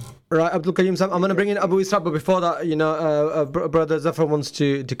subject. Right, Abdul Qayyum, I'm going to bring in Abu Israq, but before that, Brother Zafar wants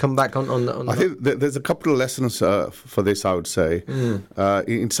to come back on I think there's a couple of lessons for this, I would say.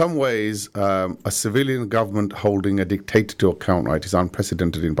 In some ways, a civilian government holding a dictator to account, right, is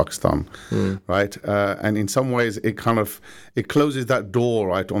unprecedented in Pakistan, right? And in some ways, it closes that door,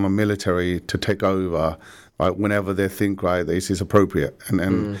 right, on the military to take over. Right, whenever they think, right, this is appropriate,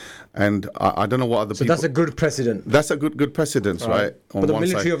 and I don't know what other people. So that's a good precedent. That's a good precedent, right? But the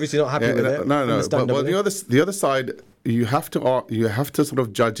military side, obviously not happy with it. No. But the other side, you have to sort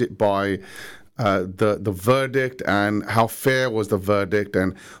of judge it by the verdict and how fair was the verdict,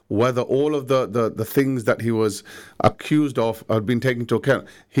 and whether all of the things that he was accused of had been taken into account.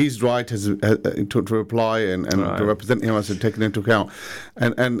 His right to reply and to represent him has been taken into account,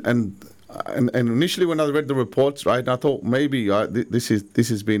 And initially, when I read the reports, right, I thought maybe this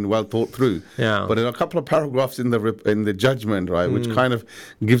has been well thought through. Yeah. But there are a couple of paragraphs in the judgment, right, which kind of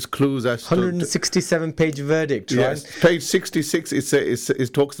gives clues as 167-page verdict, right? Yes. Page 66,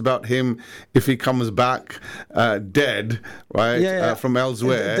 it talks about him if he comes back dead, right, from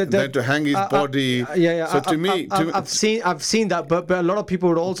elsewhere, then to hang his body. So to me, I've seen that, but a lot of people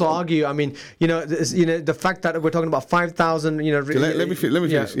would also argue. I mean, the fact that we're talking about 5,000. Let me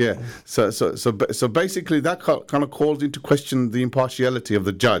finish. Yeah. So basically, that kind of calls into question the impartiality of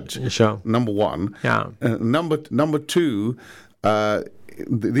the judge. Sure. Number one. Yeah. Number two,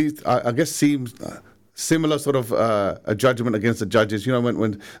 these I guess seems similar sort of a judgment against the judges.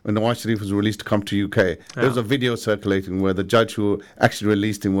 When Nawaz Sharif was released to come to UK, there was a video circulating where the judge who actually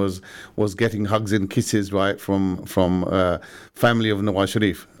released him was getting hugs and kisses, right, from family of Nawaz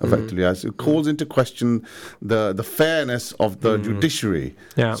Sharif, effectively. As it calls into question the fairness of the judiciary.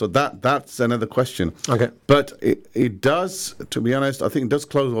 Yeah. So that's another question. Okay. But it does, to be honest, I think it does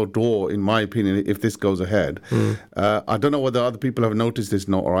close our door, in my opinion, if this goes ahead. I don't know whether other people have noticed this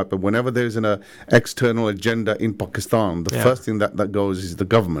or not, all right, but whenever there's an external external agenda in Pakistan, the first thing that goes is the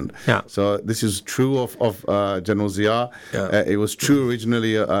government. Yeah. So this is true of General Zia. Yeah. It was true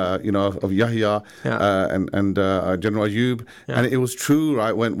originally, of Yahya and General Ayub, and it was true,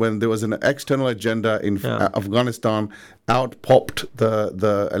 right, when there was an external agenda in Afghanistan. Out popped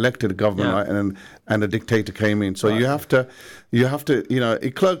the elected government, right, and a dictator came in. So you have to,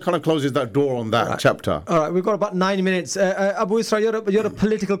 it kind of closes that door on that chapter. All right, we've got about 9 minutes. Abu Isra, you're a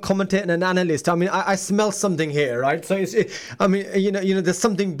political commentator and an analyst. I mean, I smell something here, right? So there's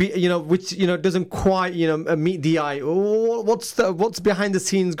something which doesn't quite meet the eye. What's behind the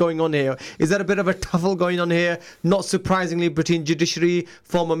scenes going on here? Is there a bit of a tussle going on here? Not surprisingly, between judiciary,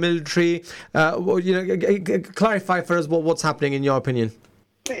 former military. Clarify for us what's happening in your opinion.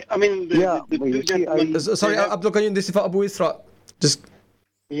 I mean, the two gentlemen... Sorry, Abdul Qayyum, this is for Abu Isra.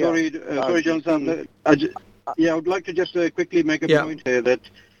 Sorry, General Saab. I would like to just quickly make a point here that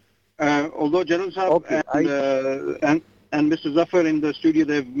although General Saab and Mr. Zafar in the studio,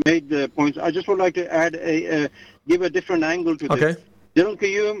 they've made the points, I just would like to add give a different angle to this. General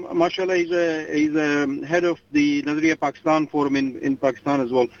Qayyum, mashallah, he's a head of the Nazariya Pakistan Forum in Pakistan as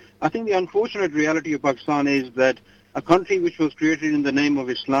well. I think the unfortunate reality of Pakistan is that a country which was created in the name of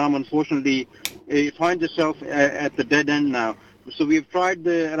Islam, unfortunately, finds itself at the dead end now. So we've tried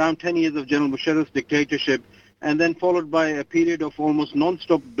around 10 years of General Musharraf's dictatorship, and then followed by a period of almost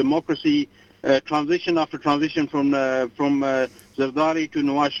non-stop democracy, transition after transition from Zardari to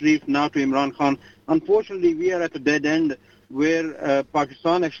Nawaz Sharif, now to Imran Khan. Unfortunately, we are at the dead end where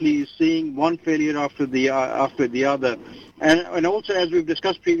Pakistan actually is seeing one failure after the other. And also, as we've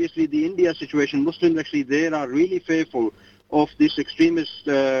discussed previously, the India situation, Muslims actually there are really fearful of this extremist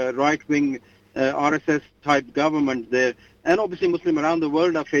right-wing RSS-type government there. And obviously Muslims around the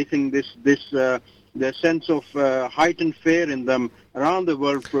world are facing this the sense of heightened fear in them around the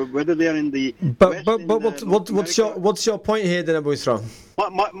world, whether they are in the what's your point here then, Abu Isra?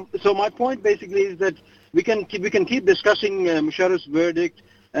 My point basically is that we can keep discussing Musharraf's verdict,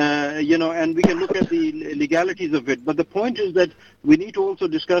 and we can look at the legalities of it. But the point is that we need to also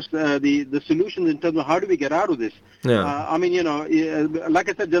discuss the solutions in terms of how do we get out of this. Like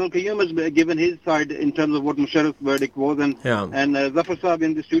I said, General Qayyum has given his side in terms of what Musharraf's verdict was, and Zafar Saab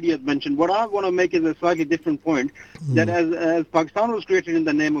in the studio has mentioned. What I want to make is a slightly different point, that as Pakistan was created in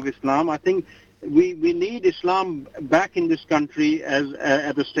the name of Islam, I think we need Islam back in this country as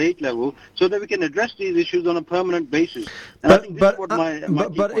at the state level, so that we can address these issues on a permanent basis. And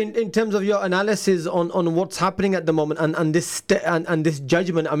but in terms of your analysis on what's happening at the moment and this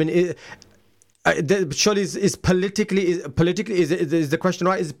judgment, I mean, surely is the question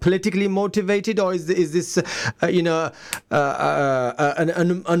right? Is it politically motivated, or is this an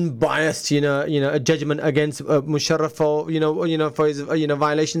unbiased a judgment against Musharraf for his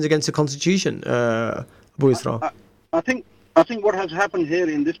violations against the constitution? Abu Isra? I think what has happened here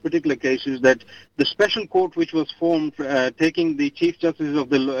in this particular case is that the special court which was formed, taking the chief justice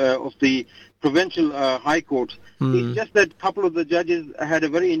of the provincial high courts, it's just that a couple of the judges had a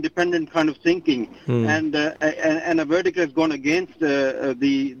very independent kind of thinking, and a verdict has gone against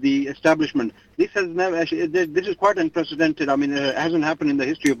the establishment. This has never actually. This is quite unprecedented. I mean, it hasn't happened in the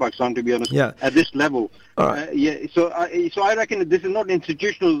history of Pakistan, to be honest. At this level. So I reckon this is not an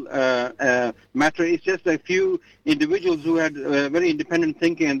institutional matter. It's just a few individuals who had very independent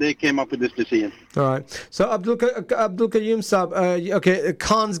thinking, and they came up with this decision. All right. So Abdul Qayyum Saab,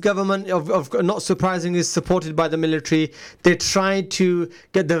 Khan's government, of not surprisingly, is supported by the military. They tried to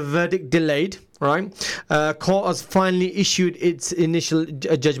get the verdict delayed. Right, court has finally issued its initial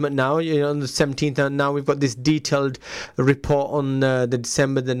judgment now, on the 17th, and now we've got this detailed report on the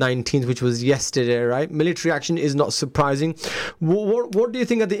December the 19th, which was yesterday. Right, military action is not surprising. What do you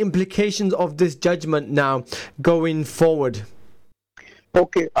think are the implications of this judgment now going forward?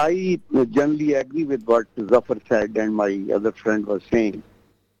 Okay, I generally agree with what Zafar said and my other friend was saying,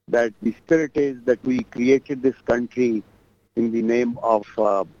 that the spirit is that we created this country in the name of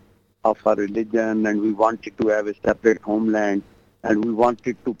our religion, and we wanted to have a separate homeland, and we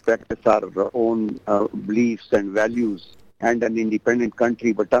wanted to practice our own beliefs and values and an independent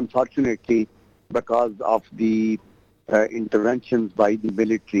country. But unfortunately, because of the interventions by the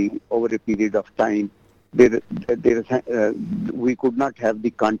military over a period of time, we could not have the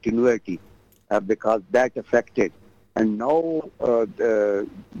continuity because that affected. And now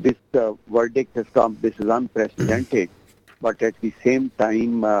this verdict has come. This is unprecedented. But at the same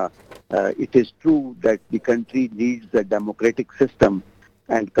time, it is true that the country needs a democratic system,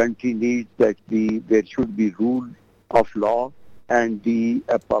 and country needs that there should be rule of law and the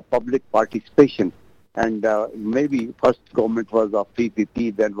public participation. And maybe first government was of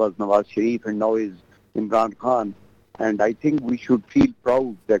PPP, then was Nawaz Sharif, and now is Imran Khan. And I think we should feel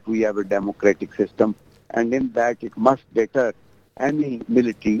proud that we have a democratic system, and in that it must deter any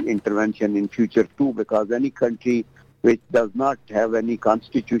military intervention in future too, because any country which does not have any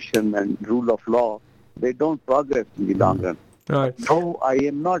constitution and rule of law, they don't progress in the long run. Right. No, I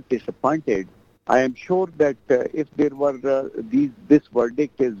am not disappointed. I am sure that if there were this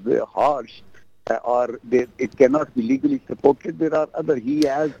verdict is harsh or it cannot be legally supported, there are other.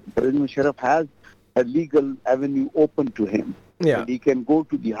 Pervez Musharraf has a legal avenue open to him. Yeah. And he can go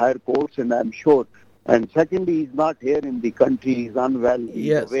to the higher courts, and I'm sure. And secondly, he's not here in the country. He's unwell. He's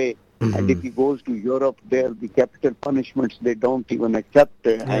Yes. away. And if he goes to Europe, there the capital punishments, they don't even accept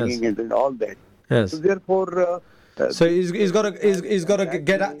hanging and all that. Yes. So therefore, So he's got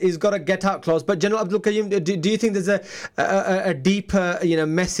a get out clause. But General Abdul Qayyum, do you think there's a deeper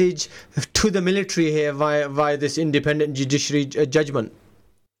message to the military here via this independent judiciary judgment?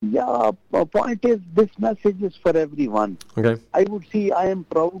 yeah, point is this message is for everyone. Okay. I would say I am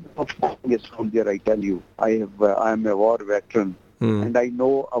proud of being a soldier. I tell you, I am a war veteran, and I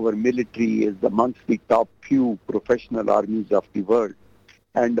know our military is amongst the top few professional armies of the world.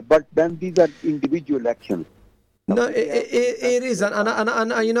 But then these are individual actions. No, it is, and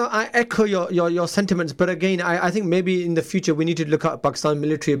I echo your sentiments. But again, I think maybe in the future we need to look at Pakistan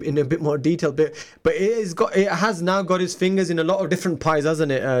military in a bit more detail. But it has now got its fingers in a lot of different pies,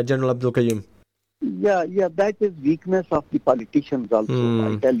 hasn't it, General Abdul Qayyum? Yeah, that is weakness of the politicians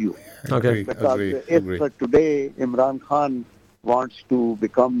also. I tell you, Okay. because Agree. if today Imran Khan wants to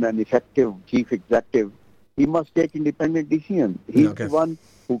become an effective chief executive, he must take independent decisions. He's Okay. the one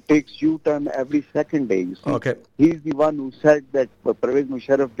who takes U-turn every second day. You see. Okay. He's the one who said that Pervez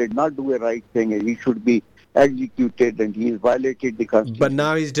Musharraf did not do a right thing and he should be executed, and he has violated the constitution. But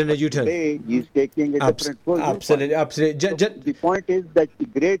now he's done a U-turn. Today he's taking a different position. Absolutely. So the point is that the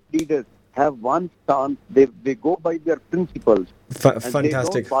great leaders have one stance. They go by their principles. And Fantastic.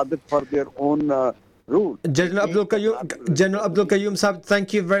 they don't bother for their own rule. General Abdul Qayyum Sahib,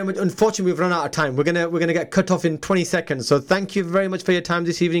 thank you very much. Unfortunately, we've run out of time. We're gonna get cut off in 20 seconds. So thank you very much for your time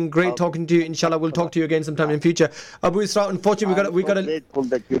this evening. Great talking to you. Inshallah, we'll talk to you again sometime in future. Abu Isra, unfortunately, we got I'm grateful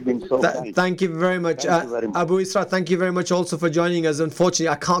that you've been so kind. Thank you very much. Thank you very much. Abu Isra, thank you very much also for joining us. Unfortunately,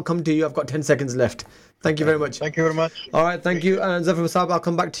 I can't come to you. I've got 10 seconds left. Thank you very much. Thank you very much. All right, thank you. And Zafar Saab, I'll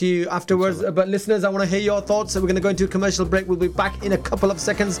come back to you afterwards. But listeners, I want to hear your thoughts. So we're going to go into a commercial break. We'll be back in a couple of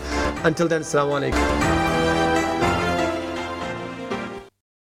seconds. Until then, Assalamu alaikum.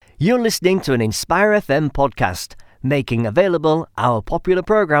 You're listening to an Inspire FM podcast, making available our popular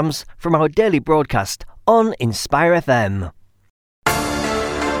programs from our daily broadcast on Inspire FM.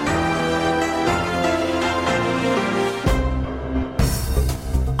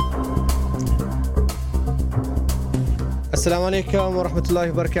 Assalamu alaikum wa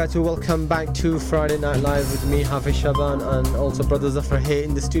rahmatullahi wa barakatuh. Welcome back to Friday Night Live with me, Hafiz Shaban, and also Brother Zafar here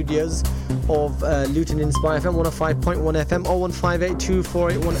in the studios of Luton Inspire FM 105.1 FM.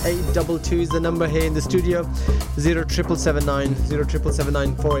 01582481822 is the number here in the studio. 07779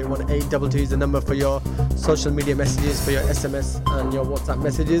 481822 is the number for your social media messages, for your SMS and your WhatsApp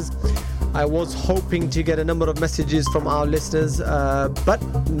messages. I was hoping to get a number of messages from our listeners, but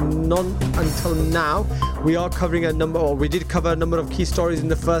none until now. We are covering we did cover a number of key stories in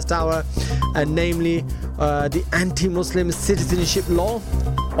the first hour, and namely the anti-Muslim citizenship law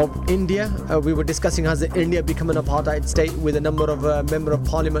of India. We were discussing has India become an apartheid state with a number of member of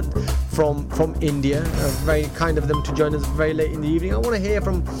parliament from India. Very kind of them to join us very late in the evening. I want to hear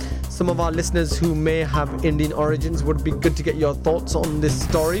from some of our listeners who may have Indian origins. Would be good to get your thoughts on this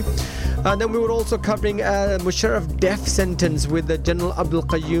story. And then we were also covering Musharraf death sentence with the General Abdul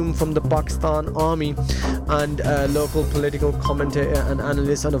Qayyum from the Pakistan Army, and local political commentator and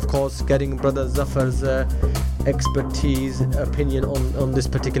analyst, and of course getting Brother Zafar's expertise, opinion on this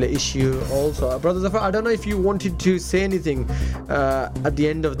particular issue also. Brother Zafar, I don't know if you wanted to say anything at the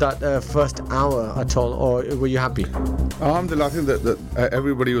end of that first hour at all, or were you happy? Alhamdulillah, I think that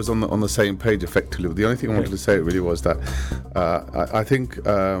everybody was on the same page effectively. The only thing I wanted to say really was that I think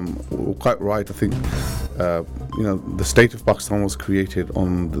quite right. I think the state of Pakistan was created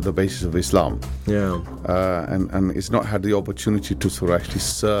on the basis of Islam. Yeah. And it's not had the opportunity to sort of actually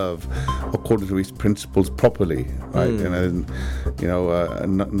serve according to its principles properly, right? And a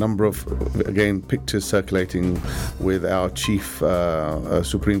number of pictures circulating with our chief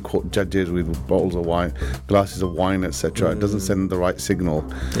Supreme Court judges with bottles of wine, glasses of wine, etc. It doesn't send the right signal.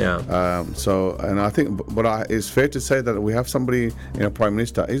 Yeah. And I think, it's fair to say that we have somebody, Prime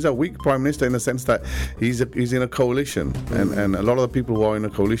Minister. He's a weak Prime Minister in the sense that he's in in a coalition, and a lot of the people who are in a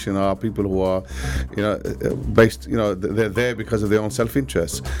coalition are people who are, based, they're there because of their own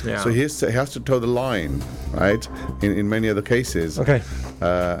self-interest. Yeah. So he has to toe the line, right? In many other cases. Okay.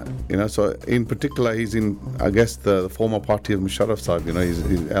 So in particular, he's in, I guess, the former party of Musharraf Sahib.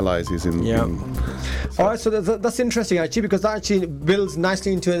 His allies. He's in. Yeah. All right. So that's interesting actually, because that actually builds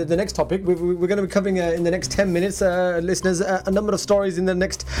nicely into the next topic. We're going to be covering in the next 10 minutes, listeners, a number of stories in the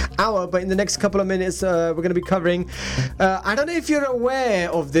next hour. But in the next couple of minutes, we're going to be covering. I don't know if you're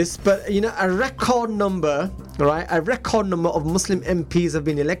aware of this, but a record number, right? A record number of Muslim MPs have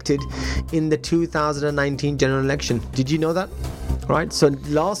been elected in the 2019 general election. Did you know that? Right, so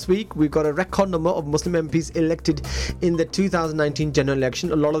last week we got a record number of Muslim MPs elected in the 2019 general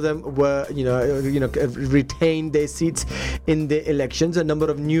election. A lot of them were, retained their seats in the elections. A number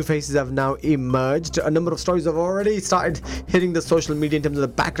of new faces have now emerged. A number of stories have already started hitting the social media in terms of the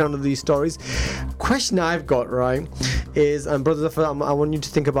background of these stories. Question I've got, right, is, and Brother Zafar, I want you to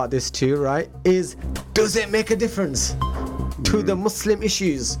think about this too, right, is, does it make a difference to the Muslim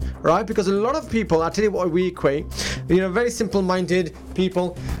issues, right? Because a lot of people, I'll tell you what we equate, very simple-minded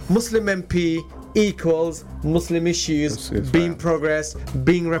people, Muslim MP equals Muslim issues being progressed,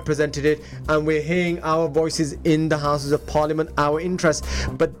 being represented, and we're hearing our voices in the Houses of Parliament, our interests.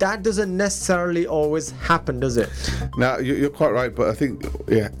 But that doesn't necessarily always happen, does it? Now, you're quite right, but I think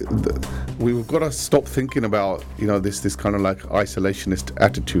we've got to stop thinking about this kind of like isolationist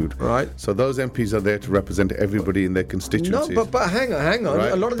attitude. Right. So those MPs are there to represent everybody in their constituencies. No, but hang on.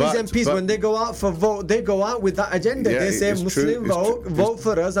 Right? A lot of these MPs, when they go out for vote, they go out with that agenda. They say Muslim vote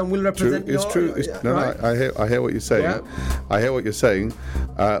for us, and we'll represent. It's true. I hear what you're saying. Yeah. I hear what you're saying.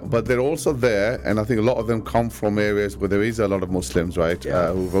 But they're also there, and I think a lot of them come from areas where there is a lot of Muslims, right,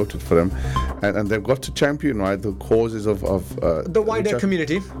 who voted for them, and they've got to champion, right, the causes of the wider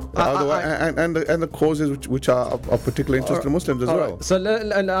community, and the causes which are of particular interest to Muslims as well. Right. So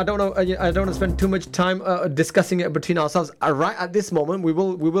I don't want to spend too much time discussing it between ourselves. Right at this moment, we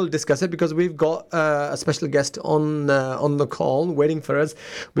will discuss it because we've got a special guest on the call waiting for us.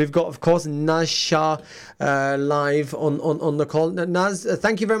 We've got, of course, Naz Shah live on the call. Naz,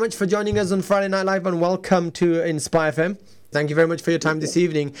 thank you very much for joining us on Friday Night Live, and welcome to Inspire FM. Thank you very much for your time this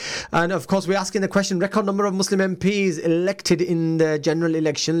evening. And of course, we're asking the question, record number of Muslim MPs elected in the general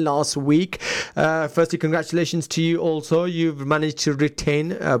election last week. Firstly, congratulations to you also. You've managed to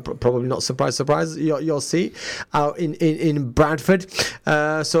retain, probably not surprise, your seat out in Bradford.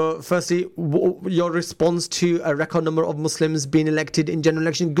 So firstly, your response to a record number of Muslims being elected in general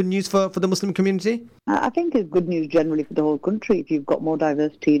election. Good news for the Muslim community? I think it's good news generally for the whole country. If you've got more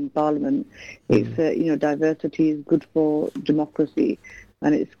diversity in Parliament, it's diversity is good for democracy,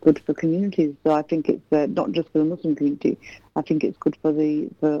 and it's good for communities. So I think it's not just for the Muslim community. I think it's good for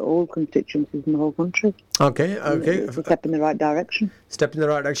all constituencies in the whole country. Okay. It's a step in the right direction.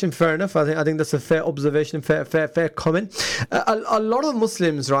 Fair enough. I think that's a fair observation, fair comment. A lot of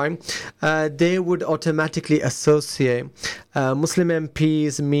Muslims, right, they would automatically associate Muslim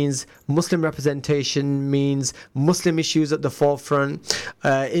MPs means Muslim representation, means Muslim issues at the forefront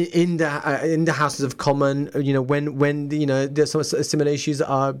in the Houses of Commons. When there's some similar issues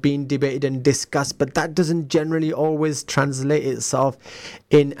are being debated and discussed, but that doesn't generally always translate itself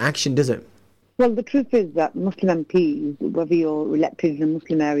in action, does it? Well, the truth is that Muslim MPs, whether you're elected in a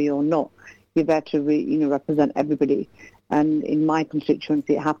Muslim area or not, you're there to represent everybody. And in my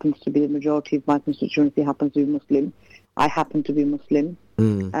constituency, it happens to be the majority of my constituency happens to be Muslim. I happen to be Muslim.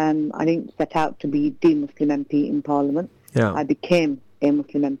 I didn't set out to be the Muslim MP in Parliament. Yeah. I became a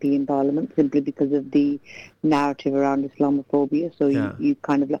Muslim MP in Parliament simply because of the narrative around Islamophobia. So you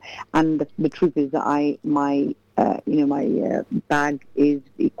kind of, and the truth is that my bag is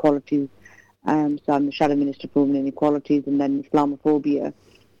equalities. So I'm the Shadow Minister for Women and Equalities, and then Islamophobia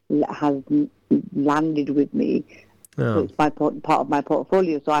has landed with me. So it's part of my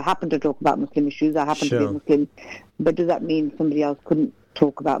portfolio. So I happen to talk about Muslim issues. I happen to be a Muslim. But does that mean somebody else couldn't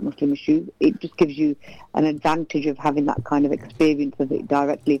talk about Muslim issues? It just gives you an advantage of having that kind of experience of it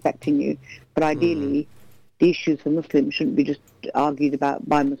directly affecting you. But ideally, the issues for Muslims shouldn't be just argued about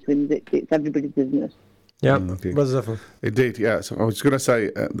by Muslims. It's everybody's business. Yeah, indeed. Yeah. So I was going to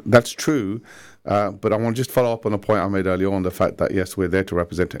say that's true, but I want to just follow up on a point I made earlier on, the fact that yes, we're there to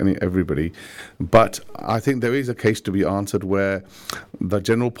represent everybody, but I think there is a case to be answered where the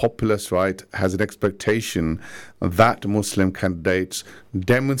general populace, right, has an expectation that Muslim candidates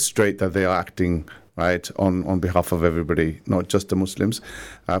demonstrate that they are acting right on behalf of everybody, not just the Muslims.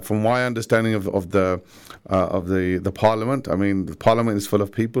 From my understanding of the Parliament, I mean, the Parliament is full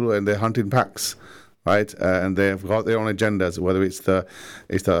of people and they're hunting packs. right? And they've got their own agendas, whether it's the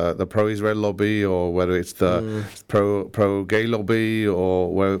pro-Israel lobby, or whether it's the pro-gay lobby,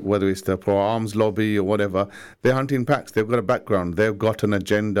 or whether it's the pro-arms lobby, or whatever. They're hunting packs. They've got a background. They've got an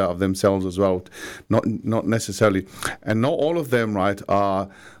agenda of themselves as well. Not necessarily, and not all of them, right,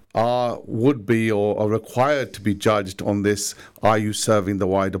 would be or are required to be judged on this. Are you serving the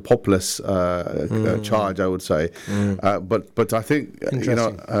wider populace charge? I would say, but I think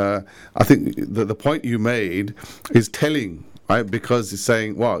I think the point you made is telling. Right? Because it's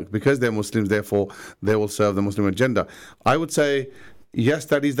saying, well, because they're Muslims, therefore they will serve the Muslim agenda. I would say, yes,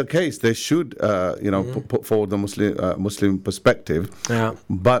 that is the case. They should, put forward the Muslim perspective. Yeah.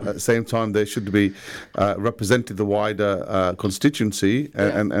 But at the same time, they should be representing the wider constituency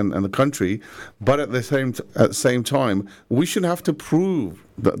and the country. But at the same time, we should have to prove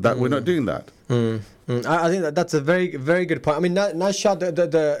that we're not doing that. I think that's a very, very good point. I mean, Nashad,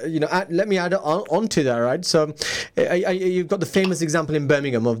 let me add on to that, right? So, you've got the famous example in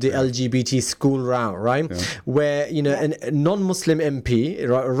Birmingham of the LGBT school row, right? Yeah. Where, a non-Muslim MP,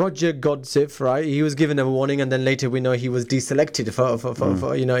 Roger Godsiff, right? He was given a warning, and then later we know he was deselected for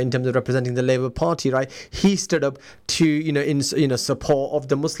in terms of representing the Labour Party, right? He stood up to, in support of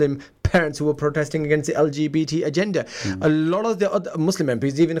the Muslim parents who were protesting against the LGBT agenda. A lot of the other Muslim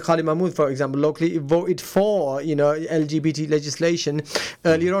MPs, even Khalid Mahmood, for example, locally voted for LGBT legislation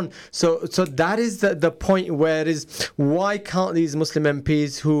earlier on. So that is the point where why can't these Muslim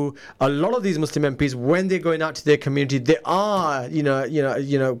MPs, a lot of these Muslim MPs, when they're going out to their community, they are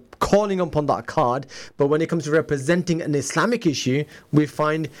calling upon that card, but when it comes to representing an Islamic issue, we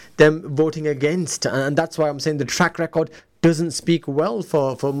find them voting against, and that's why I'm saying the track record doesn't speak well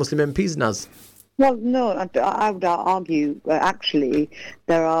for Muslim MPs, Naz. Well, no, I would argue, actually,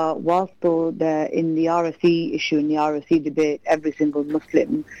 whilst they're in the RSE issue, in the RSE debate, every single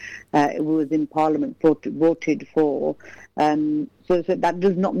Muslim who was in Parliament voted for. So that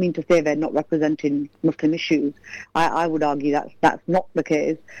does not mean to say they're not representing Muslim issues. I would argue that's not the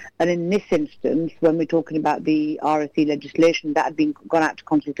case. And in this instance, when we're talking about the RSE legislation, that had been gone out to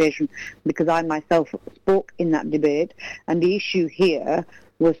consultation because I myself spoke in that debate. And the issue here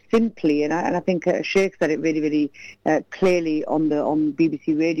was simply, and I think Sheikh said it really, really clearly on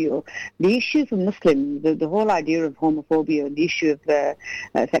BBC Radio, the issue for Muslims, the whole idea of homophobia, the issue of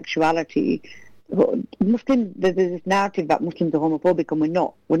sexuality. Muslims, there's this narrative that Muslims are homophobic, and we're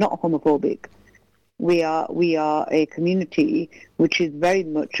not. We're not homophobic. We are a community which is very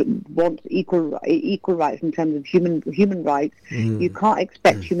much wants equal rights in terms of human rights. You can't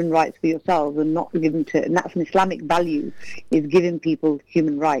expect human rights for yourselves and not given to, and that's an Islamic value, is giving people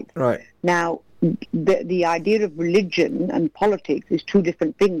human rights. Right. Now, the idea of religion and politics is two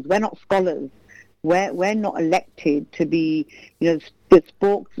different things. We're not scholars. We're not elected to be, the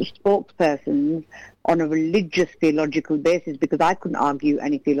spokespersons on a religious theological basis, because I couldn't argue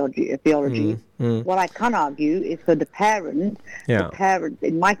any theology. What I can argue is for the parents. The parents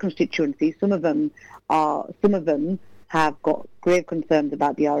in my constituency, some of them have got grave concerns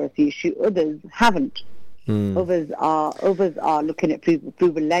about the RSE issue. Others haven't. Others are looking at through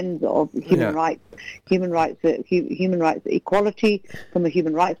the lens of human rights equality from a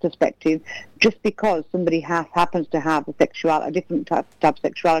human rights perspective. Just because somebody happens to have a different type of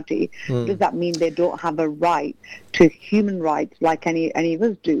sexuality, does that mean they don't have a right to human rights like any of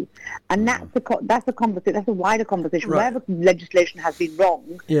us do? And that's a conversation. That's a wider conversation. Right. Wherever legislation has been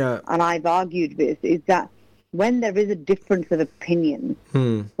wrong, and I've argued this, is that when there is a difference of opinion,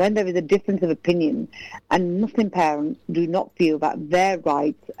 and Muslim parents do not feel that their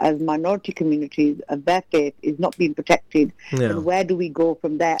rights as minority communities of their faith is not being protected, then where do we go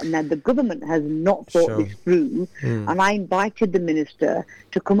from there? And then the government has not thought this through, and I invited the minister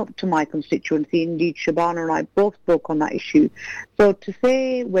to come up to my constituency. Indeed, Shabana and I both spoke on that issue. So to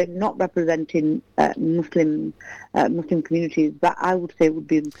say we're not representing Muslim communities, that I would say would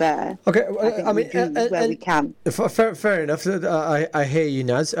be unfair. Okay, I mean, where we can. Fair enough. I hear you,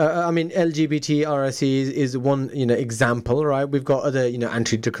 Naz. I mean, LGBT RSE is one example, right? We've got other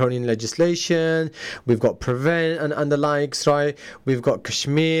anti-draconian legislation. We've got Prevent and the likes, right? We've got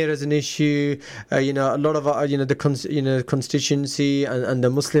Kashmir as an issue. A lot of the constituency and the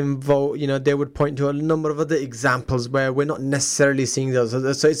Muslim vote. They would point to a number of other examples where we're not necessarily seeing those.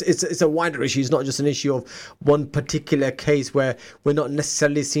 So it's a wider issue. It's not just an issue of one particular case where we're not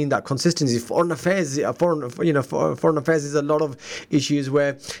necessarily seeing that consistency. Foreign affairs foreign affairs is a lot of issues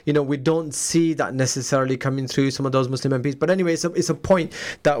where, we don't see that necessarily coming through some of those Muslim MPs. But anyway, it's a point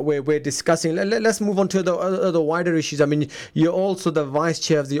that we're discussing. Let's move on to the other wider issues. I mean, you're also the vice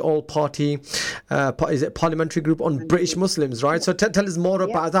chair of the all-party, parliamentary group on British Muslims, right? So tell us more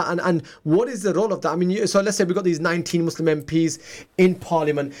about that, and what is the role of that? I mean, so let's say we've got these 19 Muslim MPs in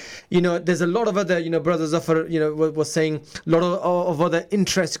Parliament. There's a lot of other, brothers of, was saying, a lot of other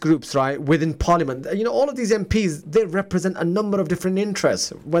interest groups, right, within Parliament. All of these MPs, they represent a number of different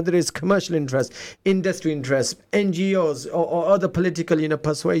interests, whether it's commercial interests, industry interests, NGOs, or other political,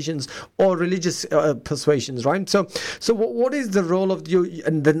 persuasions or religious persuasions, right? So what is the role of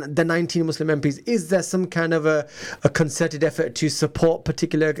the 19 Muslim MPs? Is there some kind of a concerted effort to support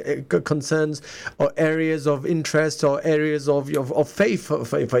particular concerns or areas of interest or areas of faith,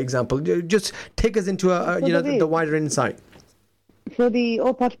 for example? Just take us into the wider insight. So the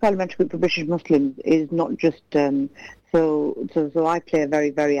all-party parliamentary group for British Muslims is not just so I play a very,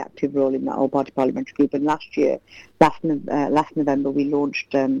 very active role in that all-party parliamentary group. And last November, we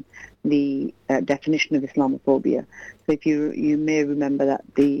launched the definition of Islamophobia. So if you may remember that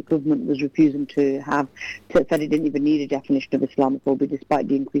the government was refusing to said it didn't even need a definition of Islamophobia despite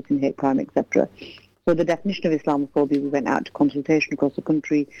the increase in hate crime, etc. So the definition of Islamophobia, we went out to consultation across the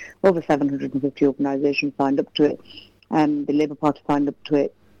country. Over 750 organisations signed up to it. The Labour Party signed up to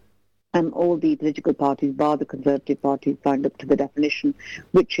it. All the political parties, bar the Conservative Party, signed up to the definition,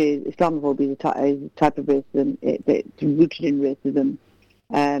 which is Islamophobia is a type of racism. It's rooted in racism.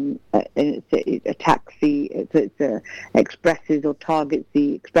 It attacks expresses or targets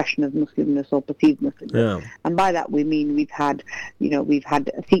the expression of Muslimness or perceived Muslimness. Yeah. And by that we mean we've had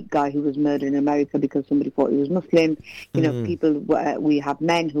a Sikh guy who was murdered in America because somebody thought he was Muslim. We have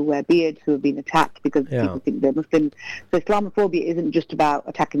men who wear beards who have been attacked because people think they're Muslims. So Islamophobia isn't just about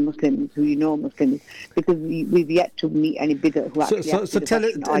attacking Muslims who Muslims, because we've yet to meet any bigot who actually asks the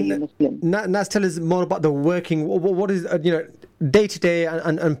question, are you Muslim? Now tell us more about the working. What is day to day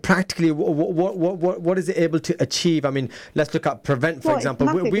and practically what is it able to achieve? I mean, let's look at Prevent, for example.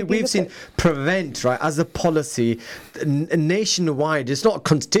 We've seen Prevent, right, as a policy nationwide. It's not a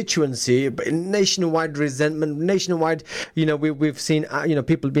constituency, but nationwide resentment, nationwide. We've seen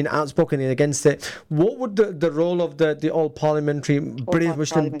people being outspoken against it. What would the role of the all parliamentary British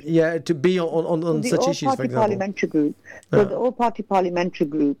Muslim to be on such issues, for example? Parliamentary group. So the all party parliamentary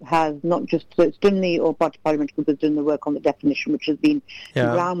group has not just it's done the all party parliamentary group has done the work on the definition, which has been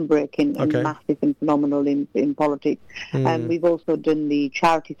groundbreaking and massive and phenomenal in politics. And we've also done the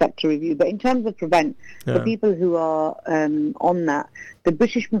charity sector review. But in terms of Prevent, for people who are on that, the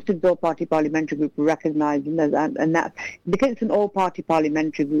British Muslims All-Party Parliamentary Group recognised, and that because it's an all-party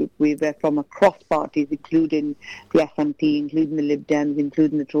parliamentary group, we're from across parties, including the SNP, including the Lib Dems,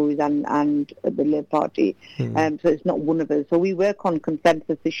 including the Tories and the Labour Party. So it's not one of us. So we work on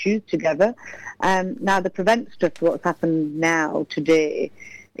consensus issues together. Now the Prevent stuff, what's happened now today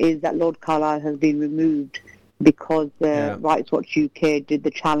is that Lord Carlisle has been removed because Rights Watch UK did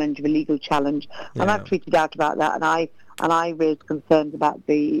the legal challenge. And I've tweeted out about that, and I raised concerns about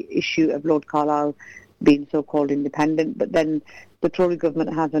the issue of Lord Carlisle being so-called independent. But then the Tory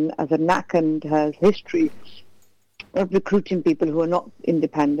government has a knack and has history of recruiting people who are not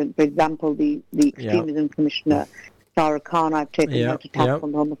independent. For example, the Extremism Commissioner, Sarah Khan, I've taken her to task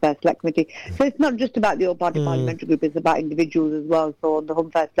on the Home Affairs Select Committee. So it's not just about the all-party parliamentary group, it's about individuals as well. So on the Home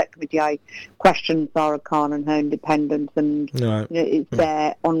Affairs Select Committee, I questioned Sarah Khan and her independence, and it's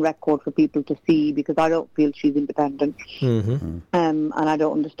there on record for people to see, because I don't feel she's independent. And I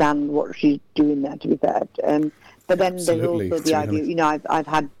don't understand what she's doing there, to be fair. But then there's also the idea, I've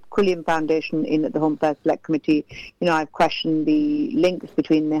had Quilliam Foundation in at the Home Affairs Select Committee. I've questioned the links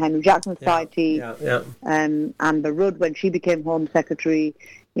between the Henry Jackson Society and Amber Rudd when she became Home Secretary.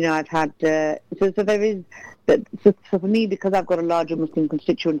 I've had so there is that. So for me, because I've got a larger Muslim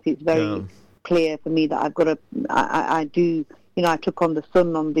constituency, it's very clear for me that I've got I do. I took on the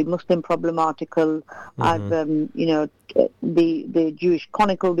Sun on the Muslim problem article. I've, the Jewish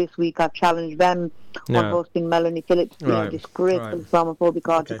Chronicle this week, I've challenged them on hosting Melanie Phillips' disgraceful Islamophobic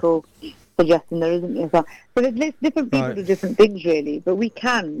article suggesting there isn't Islam. So there's different people do different things, really. But we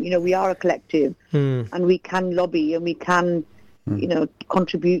can, we are a collective, and we can lobby, and we can,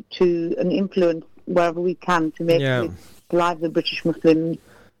 contribute to and influence wherever we can to make the lives of British Muslims,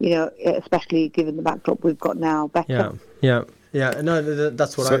 especially given the backdrop we've got now, better. No,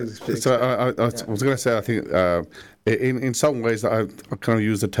 that's what I was expecting. So I was going to say, I think in some ways I kind of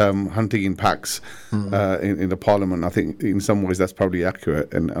use the term hunting in packs in the Parliament. I think in some ways that's probably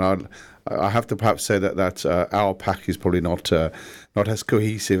accurate, and I have to perhaps say that our pack is probably not not as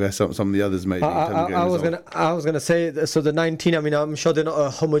cohesive as some of the others may be. I was gonna say, so the 19. I mean, I'm sure they're not a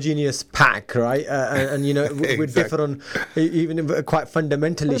homogeneous pack, right? And we Exactly. differ on even in quite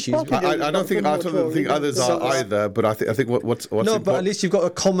fundamental issues. I don't think others are either, but I think what's no, important, but at least you've got a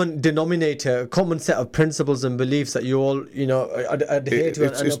common denominator, a common set of principles and beliefs that you all adhere to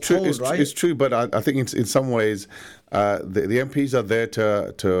and uphold, right? It's true, but I think in some ways the MPs are there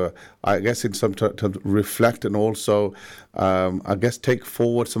to I guess to reflect and also I guess take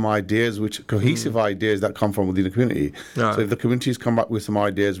forward some ideas, cohesive ideas that come from within the community. Right. So if the communities come up with some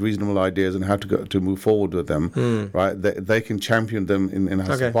ideas, reasonable ideas, and how to move forward with them, right, they can champion them in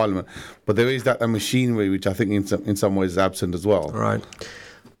House of Parliament. But there is that machinery which I think in some ways is absent as well. Right.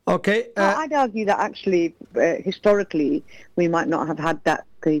 Okay. I'd argue that actually, historically, we might not have had that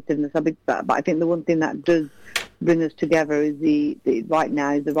cohesiveness. But I think the one thing that does bring us together is the right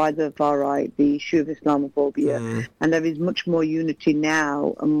now is the rise of the far right, the issue of Islamophobia, and there is much more unity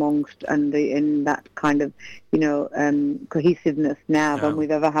now amongst in that kind of cohesiveness now than we've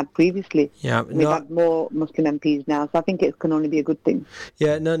ever had previously. Yeah, we've had more Muslim MPs now, so I think it can only be a good thing.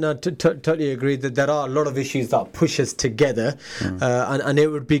 Yeah, totally agree that there are a lot of issues that push us together, and it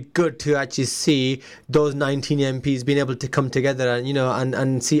would be good to actually see those 19 MPs being able to come together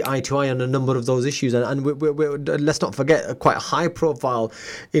and see eye to eye on a number of those issues. And we let's not forget quite high profile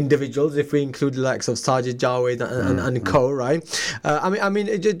individuals, if we include the likes of Sajid Javed and co. Right? I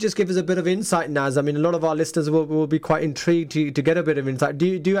mean, just give us a bit of insight, Naz. I mean, a lot of our listeners will be quite intrigued to get a bit of insight. Do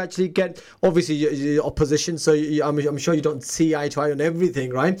you actually get, obviously your opposition, so I'm sure you don't see eye to eye on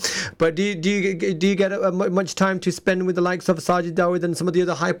everything, right? But do you get much time to spend with the likes of Sajid Javed and some of the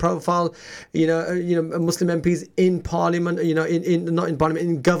other high profile Muslim MPs in Parliament, not in Parliament,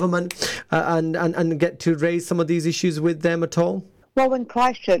 in government, and get to raise some of these issues with them at all? Well, when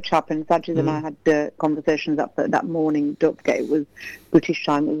Christchurch happened, Sajid and I had conversations that morning. Don't forget, it was British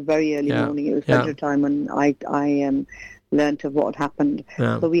time. It was very early morning. It was Fajr time when I learnt of what had happened.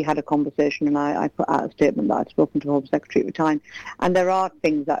 Yeah. So we had a conversation, and I put out a statement that I'd spoken to the Home Secretary at the time. And there are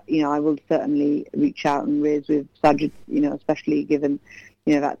things that I will certainly reach out and raise with Sajid, especially given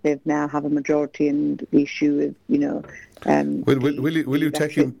that they've now have a majority, and the issue is will you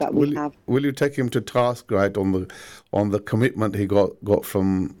take him? Will you take him to task, right, on the commitment he got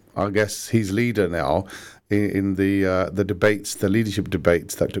from, I guess, his leader now in the debates, the leadership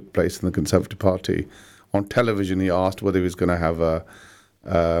debates that took place in the Conservative Party? On television, he asked whether he was going to have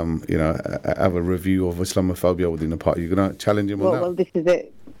have a review of Islamophobia within the party. You're going to challenge him on that? Well, this is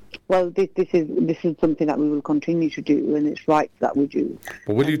it. Well, this is something that we will continue to do, and it's right that we do.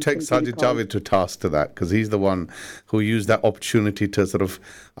 But will you take Sajid Javed to task to that? Because he's the one who used that opportunity to sort of,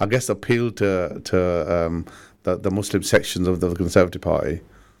 I guess, appeal to the Muslim sections of the Conservative Party.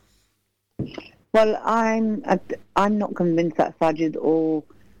 Well, I'm not convinced that Sajid or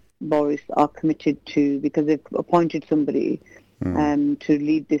Boris are committed to, because they've appointed somebody to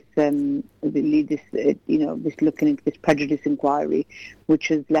lead this this looking into this prejudice inquiry, which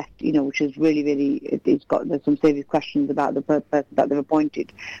has left, which is really, there's some serious questions about the person that they've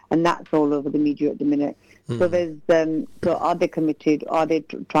appointed, and that's all over the media at the minute. So there's, so are they committed? Are they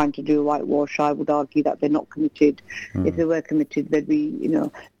trying to do a whitewash? I would argue that they're not committed. If they were committed, they'd be,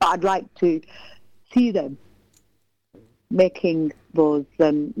 but I'd like to see them making those,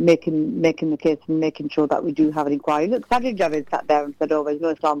 making the case and making sure that we do have an inquiry. Look, Sajid Javed sat there and said, there's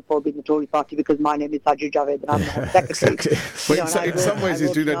no Islamophobia in the Tory party because my name is Sajid Javed and I'm the secretary. Exactly. In some ways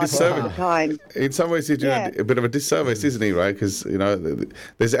he's doing a disservice. In some ways he's doing a bit of a disservice, isn't he, right? Because,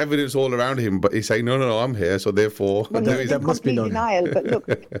 there's evidence all around him, but he's saying, no, I'm here, so therefore... Well, there must be denial, but look,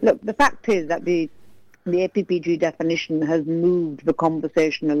 the fact is that the APPG definition has moved the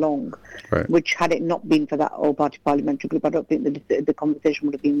conversation along, right, which had it not been for that all-party parliamentary group, I don't think the conversation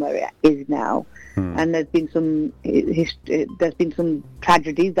would have been where it is now. And there's been some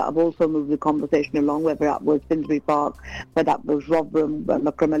tragedies that have also moved the conversation along, whether that was Finsbury Park, whether that was Rotherham,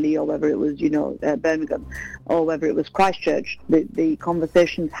 Makram Ali, or whether it was Birmingham, or whether it was Christchurch. The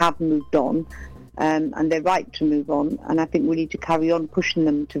conversations have moved on. And they're right to move on, and I think we need to carry on pushing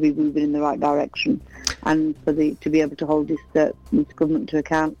them to be moving in the right direction, and to be able to hold this government to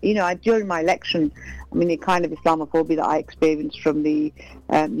account. During my election, the kind of Islamophobia that I experienced from the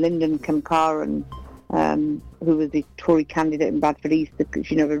Lyndon Kemkaran who was the Tory candidate in Bradford East, a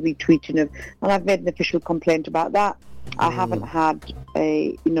retweeting of, and I've made an official complaint about that. I haven't had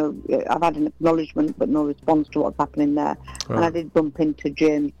I've had an acknowledgement but no response to what's happening there. Right. And I did bump into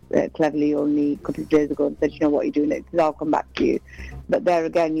James Cleverly only a couple of days ago and said, what are you doing? I'll come back to you. But there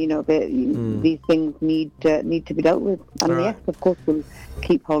again, these things need to be dealt with. And yes, of course, we'll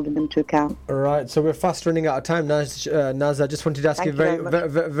keep holding them to account. All right, so we're fast running out of time. Naz, I just wanted to ask you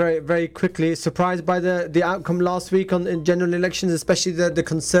very quickly, surprised by the outcome last week in general elections, especially the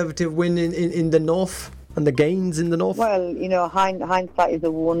Conservative win in the North? And the gains in the North? Well, hindsight is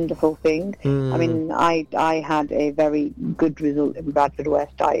a wonderful thing. I mean, I had a very good result in Bradford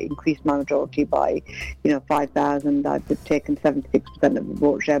West. I increased my majority by, 5,000. I've taken 76% of the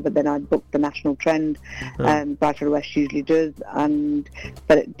vote share, but then I booked the national trend. Bradford West usually does,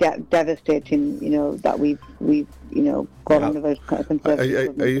 but it's devastating, that we've got another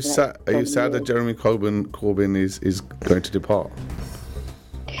Conservative. Are you sad that Jeremy Corbyn is going to depart?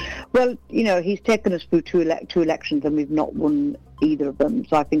 Well, he's taken us through two elections and we've not won either of them.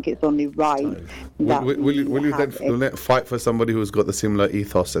 So I think it's only right. Will you then fight for somebody who's got the similar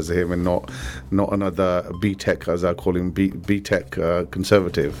ethos as him and not another BTEC, as I call him, BTEC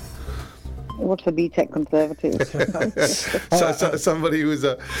Conservative? What's a BTEC Conservative? somebody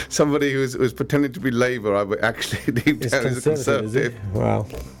who's pretending to be Labour, but actually deep down is a Conservative. Wow.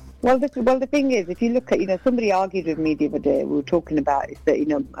 Well, the thing is, if you look at, somebody argued with me the other day, we were talking about is that,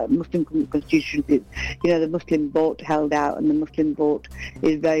 Muslim constitutions is, the Muslim vote held out, and the Muslim vote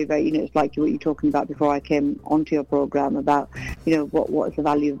is very, very, it's like what you're talking about before I came onto your programme about, what is the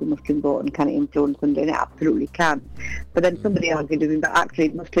value of the Muslim vote and can it influence them, and it absolutely can. But then somebody argued with me that actually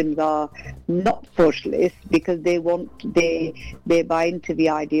Muslims are not socialists because they buy into the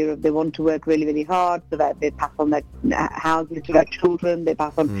idea of they want to work really, really hard so that they pass on their houses to their children, they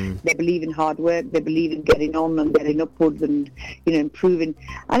pass on. They believe in hard work. They believe in getting on and getting upwards and improving.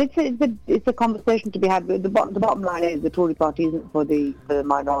 And it's a conversation to be had. But the bottom line is the Tory party isn't for the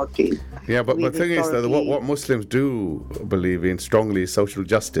minorities. Yeah, but the thing is that what Muslims do believe in strongly is social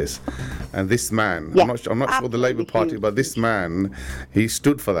justice. And this man, I'm not sure the Labour Party, but this man, he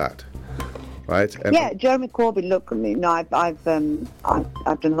stood for that. Right. And Jeremy Corbyn. Look, I've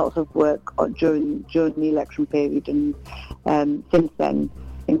done lots of work during the election period and since then.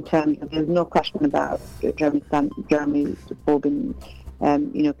 In terms of, there's no question about Jeremy Corbyn's,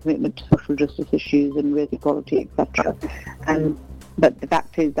 commitment to social justice issues and race equality, etc. But the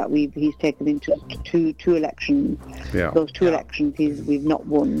fact is that he's taken into two elections. Yeah. Those two elections we've not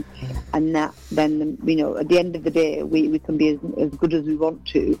won, and that then at the end of the day we can be as good as we want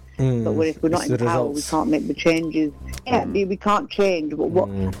to, but if we're not in power, we can't make the changes. Yeah, we can't change.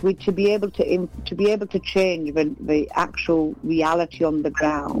 But to be able to change the actual reality on the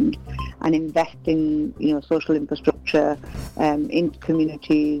ground and invest in social infrastructure into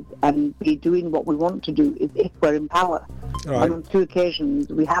communities and be doing what we want to do is if we're in power. Right. And on two occasions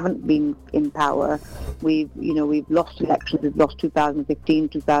we haven't been in power. We've lost elections. We've lost 2015,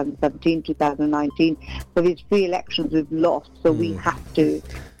 2017, 2019. So these 3 elections we've lost. So we have to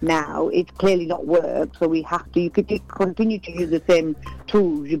now. It's clearly not worked. So we have to. You could continue to use the same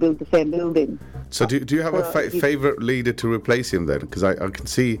tools. You build the same building. So do you have a favourite leader to replace him then? Because I can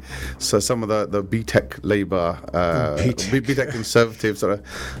see some of the BTEC Labour, BTEC Conservatives,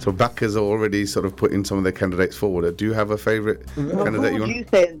 so backers are already sort of putting some of their candidates forward. Do you have a favourite candidate?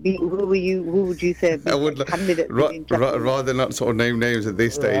 Who would you say? I would rather not sort of name names at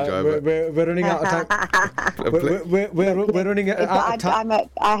this stage. We're running out of time. We're running out of time.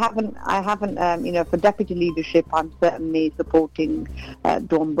 I haven't. For deputy leadership, I'm certainly supporting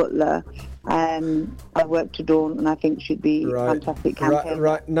Dawn Butler. I worked to Dawn, and I think she'd be a fantastic campaign.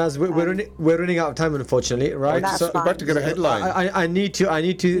 Right, Naz, we're running out of time, unfortunately. Right, so I'm about to get a headline. I need to.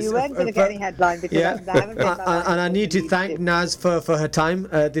 You weren't going to get any headline because I haven't get and I need to thank Naz for her time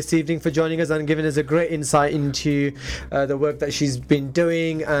this evening, for joining us and giving us a great insight into the work that she's been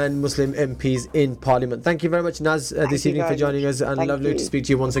doing and Muslim MPs in Parliament. Thank you very much, Naz, this evening for joining us, and lovely to speak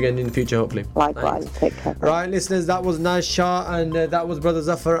to you once again in the future, hopefully. Likewise. Take care. Right, listeners, that was Naz Shah, and that was Brother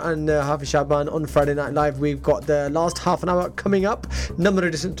Zafar and Hafiz Shaban on Friday Night Live. We've got the last half an hour coming up. Number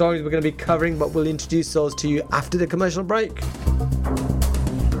of different topics we're going to be covering, but we'll introduce those to you after the commercial break.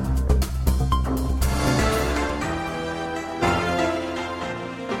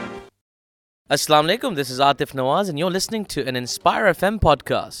 Assalamu alaikum, this is Atif Nawaz and you're listening to an Inspire FM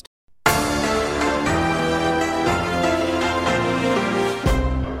podcast.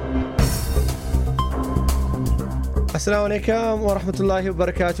 Assalamu alaikum wa rahmatullahi wa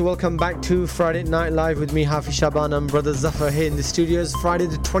barakatuh. Welcome back to Friday Night Live with me, Hafiz Shaban, and Brother Zafar here in the studios. Friday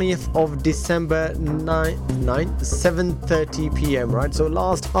the 20th of December, 7:30 p.m. Right, so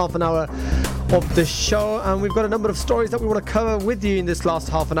last half an hour of the show, and we've got a number of stories that we want to cover with you in this last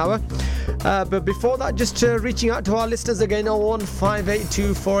half an hour. But before that, just reaching out to our listeners again,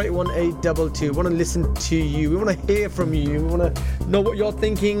 01582481822. We want to listen to you. We want to hear from you. We want to know what you're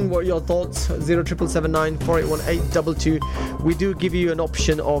thinking, what your thoughts. 07779481822. We do give you an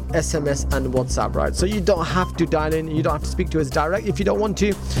option of SMS and WhatsApp, right? So you don't have to dial in. You don't have to speak to us direct if you don't want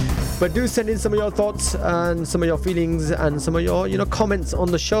to. But do send in some of your thoughts and some of your feelings and some of your, comments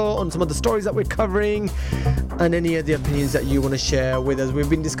on the show, on some of the stories that we're covering, and any of the opinions that you want to share with us. We've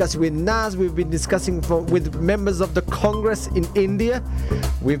been discussing with Naz. We've been discussing with members of the Congress in India.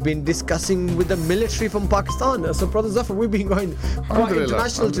 We've been discussing with the military from Pakistan. So, Brother Zafar, we've been going quite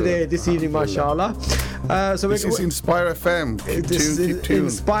international today, this evening, mashallah. So this is Inspire FM. Keep tuned.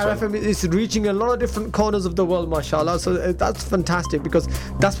 Inspire FM is reaching a lot of different corners of the world, mashallah. So that's fantastic, because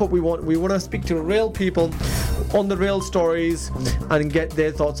that's what we want. We want to speak to real people on the real stories and get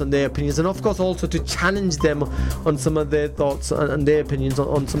their thoughts and their opinions, and of course also to challenge them on some of their thoughts and their opinions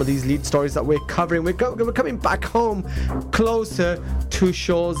on some of these lead stories that we're covering. We're coming back home closer to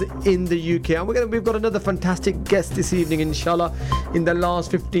shores in the UK, and we've got another fantastic guest this evening, inshallah, in the last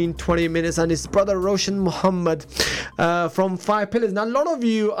 15-20 minutes, and it's Brother Roshan Muhammad from 5 Pillars. Now, a lot of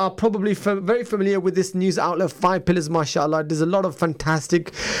you are probably very familiar with this news outlet, 5 Pillars, mashallah. There's a lot of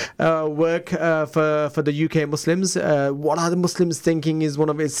fantastic work for the UK Muslims. What are the Muslims thinking is one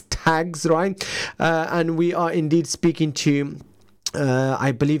of its tags, right? And we are indeed speaking to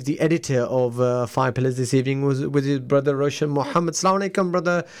I believe the editor of 5 Pillars this evening was with his brother Roshan Muhammad. Assalamu alaikum,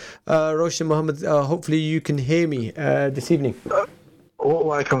 brother Roshan Muhammad. Hopefully you can hear me this evening.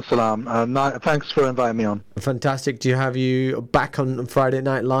 Walaikum salam. Thanks for inviting me on. Fantastic to have you back on Friday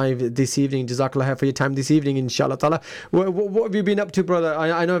Night Live this evening. Jazakallah khair for your time this evening, inshallah ta'ala. What have you been up to, brother?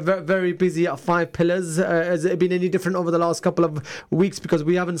 I know very, very busy at 5 Pillars. Has it been any different over the last couple of weeks, because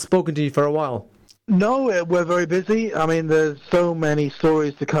we haven't spoken to you for a while? No, we're very busy. I mean, there's so many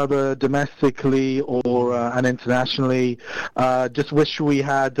stories to cover domestically or and internationally. Just wish we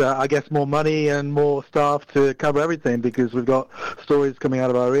had, I guess, more money and more staff to cover everything, because we've got stories coming out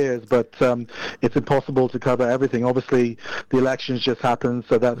of our ears. But it's impossible to cover everything. Obviously, the elections just happened,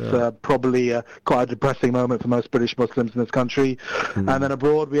 so that's probably quite a depressing moment for most British Muslims in this country. And then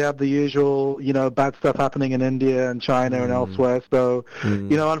abroad, we have the usual, bad stuff happening in India and China and elsewhere. So,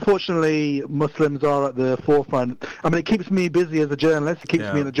 unfortunately, Muslims are at the forefront. I mean, it keeps me busy as a journalist. It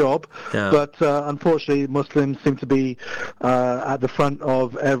keeps me in a job. But unfortunately, Muslims seem to be at the front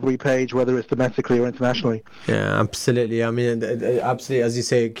of every page, whether it's domestically or internationally. Yeah, absolutely. I mean, absolutely, as you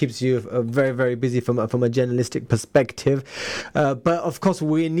say, it keeps you very, very busy from a journalistic perspective. But of course,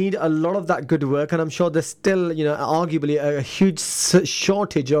 we need a lot of that good work, and I'm sure there's still, arguably a huge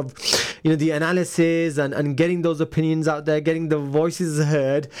shortage of, the analysis and getting those opinions out there, getting the voices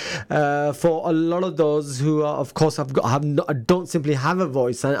heard for a lot of those who are, of course, don't simply have a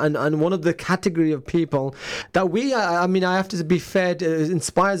voice, and one of the category of people that I have to be fair,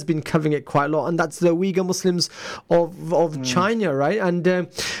 Inspire's been covering it quite a lot, and that's the Uyghur Muslims of China, right? And a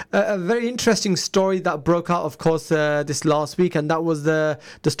very interesting story that broke out, of course, this last week, and that was the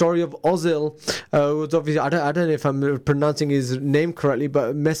story of Ozil. Was obviously, I don't know if I'm pronouncing his name correctly,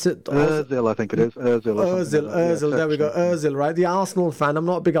 but Mesut Ozil, I think it is. Ozil, there we go. Ozil, right? The Arsenal fan. I'm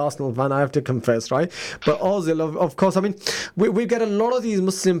not a big Arsenal fan, I have to confess, right? But Ozil, of course, I mean, we get a lot of these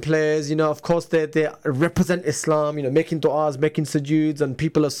Muslim players, of course, they represent Islam, making du'as, making sujuds, and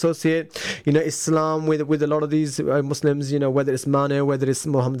people associate, Islam with a lot of these Muslims, whether it's Mane, whether it's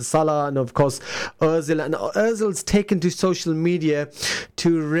Mohamed Salah, and of course, Ozil. And Ozil's taken to social media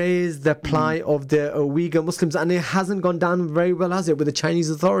to raise the plight of the Uyghur Muslims, and it hasn't gone down very well, has it, with the Chinese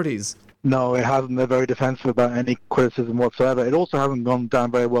authorities? No, it hasn't. They're very defensive about any criticism whatsoever. It also hasn't gone down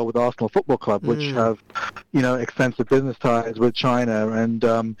very well with Arsenal Football Club, which have, extensive business ties with China, and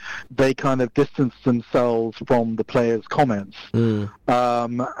they kind of distanced themselves from the players' comments and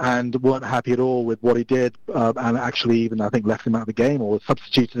weren't happy at all with what he did, and actually even, I think, left him out of the game or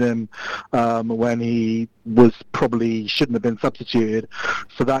substituted him when he probably shouldn't have been substituted.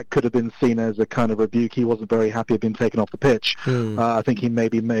 So that could have been seen as a kind of rebuke. He wasn't very happy of being taken off the pitch. I think he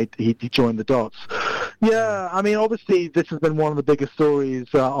he joined the dots. Yeah, I mean, obviously this has been one of the biggest stories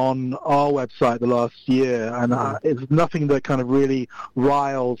on our website the last year. clear, and it's nothing that kind of really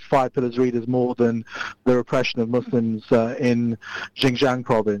riles Five Pillars readers more than the repression of Muslims in Xinjiang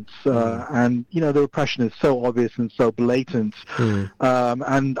province. And, you know, the repression is so obvious and so blatant.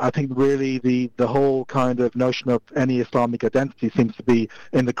 And I think really the whole kind of notion of any Islamic identity seems to be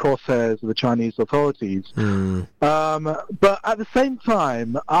in the crosshairs of the Chinese authorities. But at the same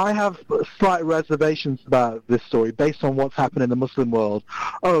time, I have slight reservations about this story based on what's happened in the Muslim world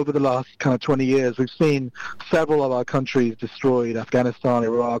over the last kind of 20 years. We've seen several of our countries destroyed: Afghanistan,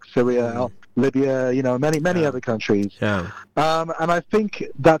 Iraq, Syria, Libya, you know, many other countries. And I think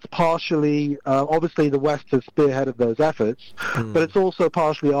that's partially, obviously the West has spearheaded those efforts, but it's also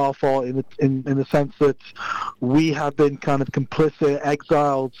partially our fault in the sense that we have been kind of complicit.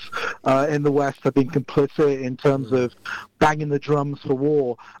 Exiles in the West have been complicit in terms of banging the drums for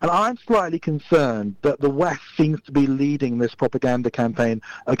war. And I'm slightly concerned that the West seems to be leading this propaganda campaign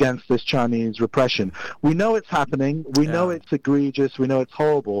against this Chinese repression. We know it's happening. We know it's egregious. We know it's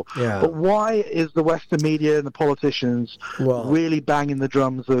horrible. But why is the Western media and the politicians really banging the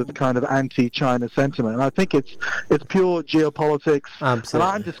drums of kind of anti-China sentiment? And I think it's pure geopolitics. And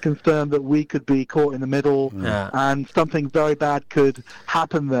I'm just concerned that we could be caught in the middle and something very bad could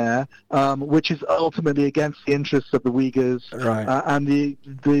happen there, which is ultimately against the interests of the Uyghurs and the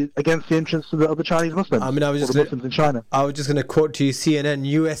against the interests of the Chinese Muslims. I mean, Muslims in China. I was just going to quote to you CNN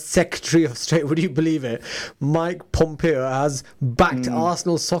U.S. Secretary of State. Would you believe it? Mike Pompeo has backed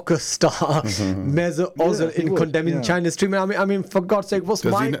Arsenal soccer star Mesut Ozil in condemning China's treatment. I mean, for God's sake, what's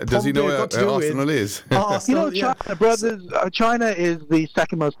does he know where Arsenal is? Arsenal, you know, China, brothers. China is the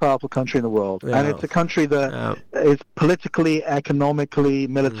second most powerful country in the world, and it's a country that is politically, economically,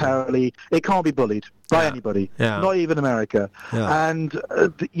 militarily. It can't be bullied by anybody, not even America. And,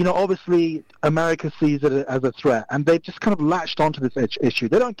 you know, obviously America sees it as a threat, and they've just kind of latched onto this issue.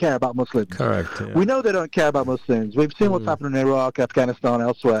 They don't care about Muslims. Correct. We know they don't care about Muslims. We've seen what's happened in Iraq, Afghanistan,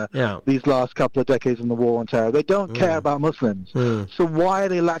 elsewhere, these last couple of decades in the war on terror. They don't care about Muslims. So why are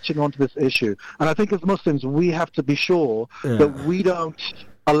they latching onto this issue? And I think as Muslims, we have to be sure that we don't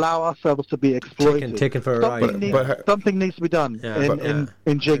allow ourselves to be exploited. Taken for a ride. Something needs to be done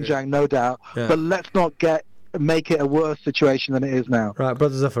in Xinjiang, no doubt. But let's not make it a worse situation than it is now. Right,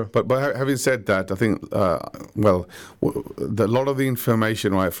 Brother Zafar. But having said that, I think, a lot of the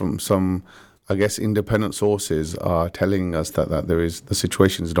information, right, from some, I guess, independent sources are telling us that the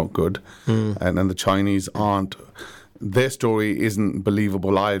situation is not good, and the Chinese their story isn't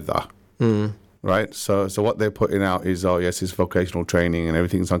believable either. Right, so what they're putting out is, it's vocational training and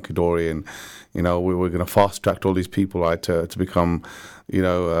everything's hunky-dory, and you know we're going to fast track all these people, right, to become, you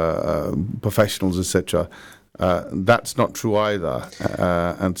know, professionals, etc. That's not true either,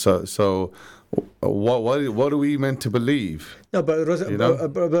 and so what are we meant to believe? No, but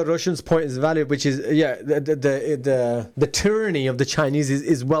Roshan's point is valid, which is the tyranny of the Chinese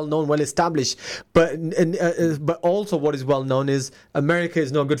is well known, well established. But also what is well known is America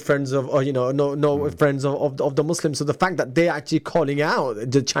is no good friends of, or friends of the Muslims. So the fact that they're actually calling out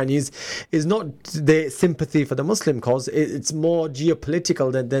the Chinese is not their sympathy for the Muslim cause. It's more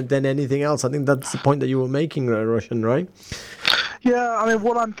geopolitical than anything else. I think that's the point that you were making, Roshan, right? Yeah, I mean,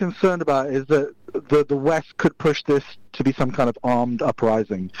 what I'm concerned about is that the West could push this to be some kind of armed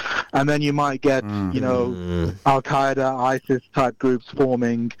uprising, and then you might get Al-Qaeda, ISIS type groups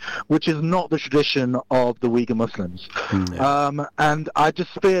forming, which is not the tradition of the Uyghur Muslims. And I just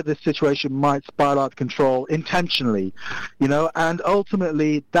fear this situation might spiral out of control intentionally, and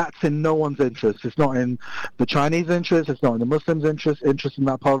ultimately that's in no one's interest. It's not in the Chinese interest, it's not in the Muslims' interest in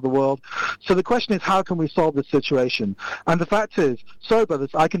that part of the world. So the question is, how can we solve this situation? And the fact is, sorry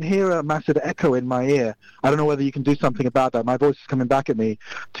brothers, I can hear a massive echo in my ear. I don't know whether you can do something about that. My voice is coming back at me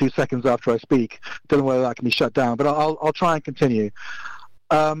 2 seconds after I speak. Don't know whether that can be shut down, but I'll try and continue.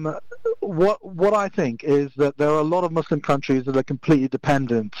 What I think is that there are a lot of Muslim countries that are completely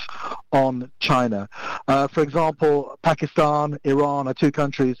dependent on China. For example, Pakistan, Iran are two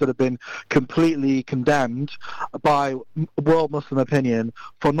countries that have been completely condemned by world Muslim opinion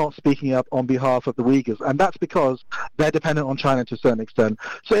for not speaking up on behalf of the Uyghurs, and that's because they're dependent on China to a certain extent.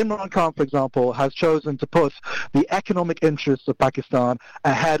 So Imran Khan, for example, has chosen to put the economic interests of Pakistan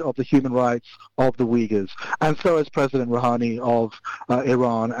ahead of the human rights of the Uyghurs, and so has President Rouhani of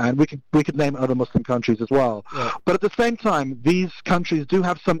Iran, and we could name other Muslim countries as well. But at the same time, these countries do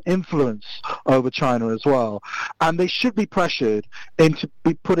have some influence influence over China as well. And they should be pressured into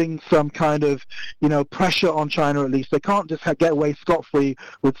be putting some kind of, pressure on China at least. They can't just get away scot-free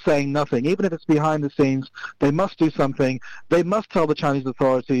with saying nothing. Even if it's behind the scenes, they must do something. They must tell the Chinese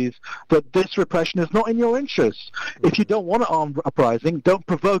authorities that this repression is not in your interest. If you don't want an armed uprising, don't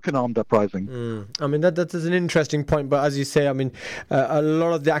provoke an armed uprising. I mean, that is an interesting point. But as you say, I mean, a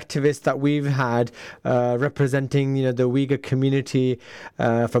lot of the activists that we've had representing, the Uyghur community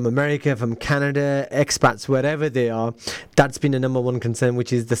from America, from Canada, expats, wherever they are, that's been a number one concern,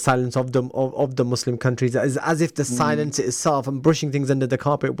 which is the silence of the Muslim countries. As if the silence itself and brushing things under the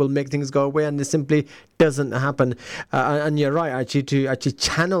carpet will make things go away, and it simply doesn't happen. And you're right, actually, to actually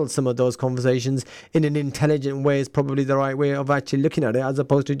channel some of those conversations in an intelligent way is probably the right way of actually looking at it, as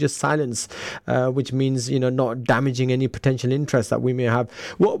opposed to just silence, which means not damaging any potential interest that we may have.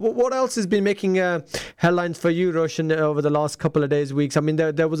 What else has been making headlines for you, Roshan, over the last couple of days, weeks? I mean,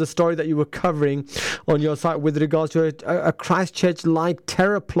 there was a story that you were covering on your site with regards to a Christchurch-like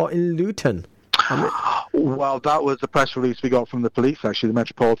terror plot in Luton. Well, that was a press release we got from the police, actually, the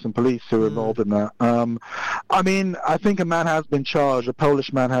Metropolitan Police, who were involved in that. I mean, I think a man has been charged, a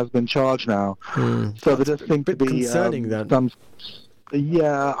Polish man has been charged now. So there does seem to be concerning then.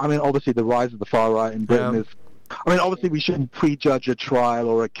 Yeah, I mean, obviously the rise of the far right in Britain is... I mean, obviously we shouldn't prejudge a trial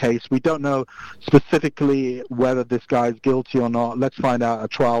or a case. We don't know specifically whether this guy's guilty or not. Let's find out. A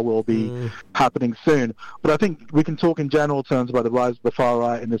trial will be happening soon. But I think we can talk in general terms about the rise of the far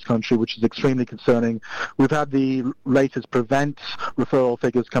right in this country, which is extremely concerning. We've had the latest Prevent referral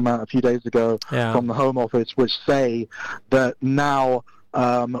figures come out a few days ago from the Home Office, which say that now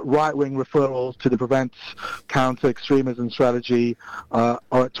right-wing referrals to the Prevent counter-extremism strategy are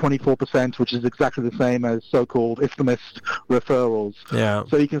at 24%, which is exactly the same as so-called Islamist referrals.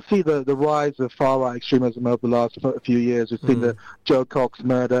 So you can see the rise of far-right extremism over the last few years. We've seen the Joe Cox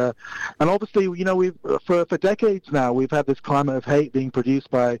murder. And obviously, we've for decades now, we've had this climate of hate being produced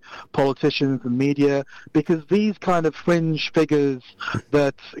by politicians and media, because these kind of fringe figures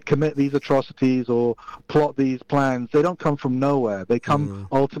that commit these atrocities or plot these plans, they don't come from nowhere. They come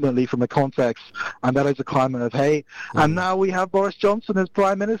ultimately from a context, and that is a climate of hate. And now we have Boris Johnson as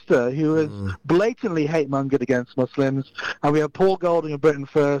Prime Minister, who is blatantly hate-mongered against Muslims, and we have Paul Golding of Britain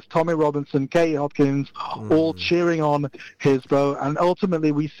First, Tommy Robinson, Katie Hopkins, all cheering on his vote, and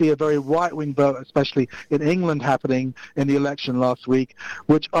ultimately we see a very right-wing vote, especially in England, happening in the election last week,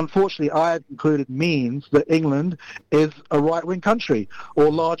 which unfortunately I had concluded means that England is a right-wing country, or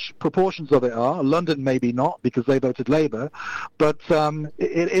large proportions of it are. London maybe not, because they voted Labour, but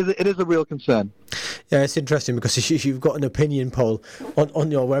it is a real concern. Yeah, it's interesting because you've got an opinion poll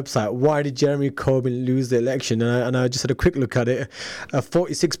on your website. Why did Jeremy Corbyn lose the election? And I just had a quick look at it.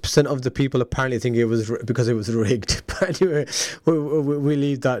 46% of the people apparently think it was because it was rigged. But anyway, we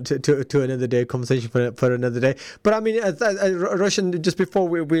leave that to another day, conversation for another day. But I mean, Roshan, just before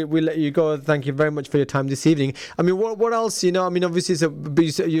we let you go, thank you very much for your time this evening. I mean, what else? I mean, obviously,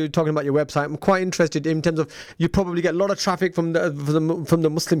 you're talking about your website. I'm quite interested in terms of, you probably get a lot of traffic from the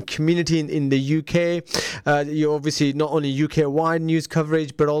Muslim community in the UK. You're obviously not only UK-wide news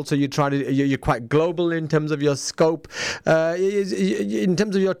coverage, but also you're quite global in terms of your scope. In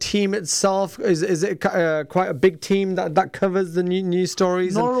terms of your team itself, is it quite a big team that covers the news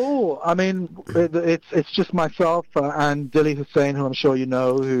stories? Not at all. I mean, it's just myself and Dilly Hussain, who I'm sure you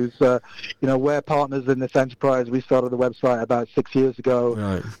know, who's we're partners in this enterprise. We started the website about 6 years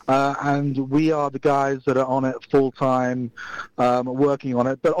ago, and we are the guys that are on it full time, working on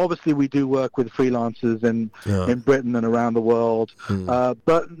it. But obviously, we do work with freelancers in Britain and around the world.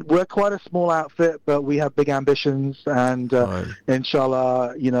 But we're quite a small outfit, but we have big ambitions, and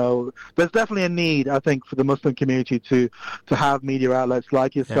inshallah, there's definitely a need, I think, for the Muslim community to have media outlets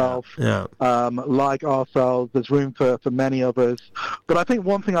like yourself, like ourselves. There's room for many of us. But I think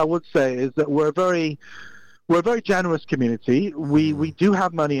one thing I would say is that we're a very generous community. We do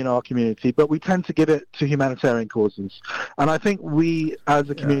have money in our community, but we tend to give it to humanitarian causes. And I think we, as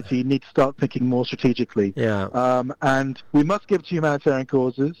a community, need to start thinking more strategically. And we must give to humanitarian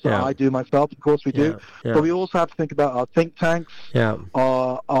causes. I do myself, of course we do. But we also have to think about our think tanks,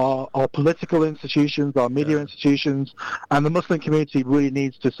 our political institutions, our media institutions, and the Muslim community really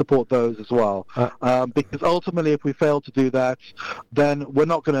needs to support those as well. Because ultimately, if we fail to do that, then we're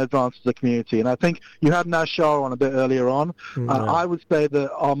not going to advance as a community. And I think you had now on a bit earlier on. I would say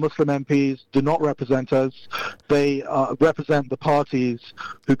that our Muslim MPs do not represent us. They represent the parties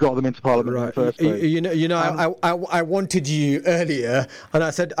who got them into Parliament in the first place. I wanted you earlier, and I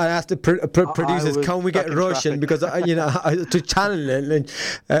asked the producers, can we get Roshan, because to channel it,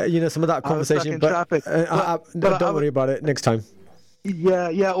 and some of that conversation. But don't worry about it next time.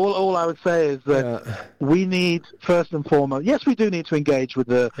 Yeah. All I would say is that we need, first and foremost, yes, we do need to engage with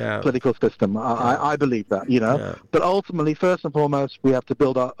the political system. I believe that, But ultimately, first and foremost, we have to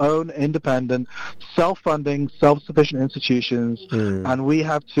build our own independent, self-funding, self-sufficient institutions, and we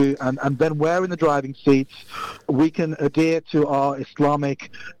have to, and then we're in the driving seats. We can adhere to our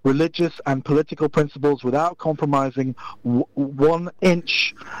Islamic religious and political principles without compromising 1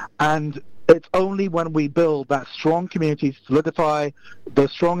 inch, and it's only when we build that strong community, solidify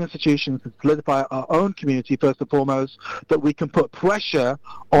those strong institutions, and solidify our own community first and foremost, that we can put pressure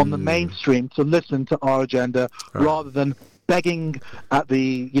on the mainstream to listen to our agenda rather than begging at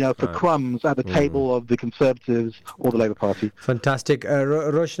the, for crumbs at the table of the Conservatives or the Labour Party. Fantastic.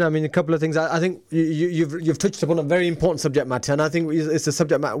 Roshan, I mean, a couple of things. I think you've touched upon a very important subject matter, and I think it's a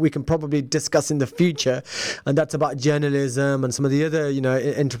subject matter we can probably discuss in the future, and that's about journalism and some of the other,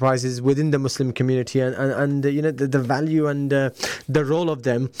 enterprises within the Muslim community and the value and the role of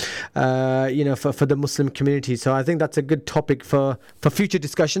them, for the Muslim community. So I think that's a good topic for future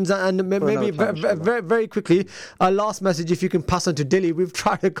discussions. And maybe very, very quickly, our last message, if you can pass on to Dilly. We've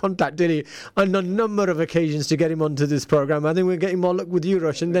tried to contact Dilly on a number of occasions to get him onto this program. I think we're getting more luck with you,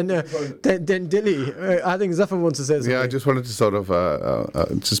 Roshan, than Dilly. I think Zafar wants to say something. Yeah, I just wanted to sort of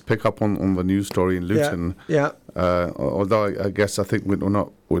just pick up on the news story in Luton. Yeah. Although I guess I think we're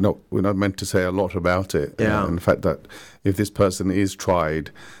not meant to say a lot about it. Yeah. And the fact that if this person is tried.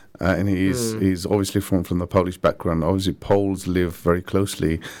 And he's obviously from the Polish background. Obviously, Poles live very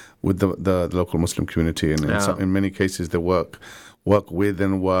closely with the local Muslim community, and in many cases they work with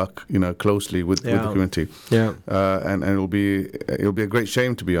and work closely with the community. Yeah. And it'll be a great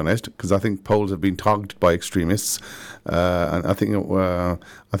shame, to be honest, because I think Poles have been targeted by extremists. And I think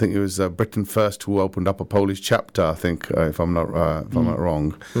it was Britain First who opened up a Polish chapter. I think, if I'm not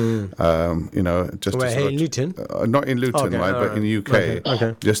wrong. Just where, in Luton? Not in Luton, but in the UK.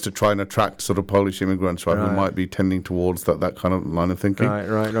 Okay. Just to try and attract sort of Polish immigrants, who might be tending towards that kind of line of thinking.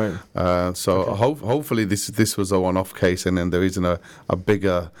 Right. Hopefully this was a one-off case, and then there isn't a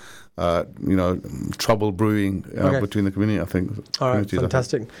bigger. Trouble brewing between the community, I think. All right,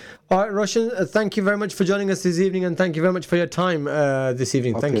 fantastic. All right, Roshan, thank you very much for joining us this evening, and thank you very much for your time this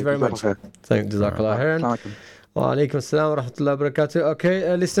evening. Thank you very much. Thank you, Jazakallah khairan. Wa alaikum assalam wa rahmatullahi wa barakatuh.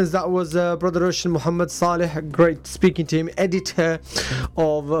 Okay, listeners, that was Brother Roshan Muhammad Saleh. Great speaking to him, editor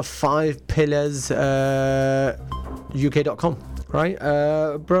of 5 Pillars UK.com. Right,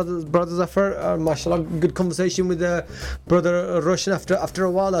 brother Zafar, mashallah, good conversation with Brother Roshan after a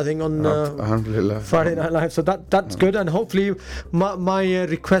while, I think, on Friday Night Live. So that's good, and hopefully my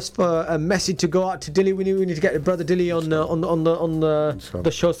request for a message to go out to Dilly. We need to get Brother Dilly on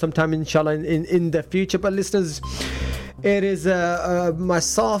the show sometime, inshallah, in the future. But listeners, it is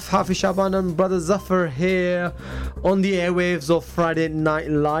myself, Hafiz Shaban, and Brother Zafar here on the airwaves of Friday Night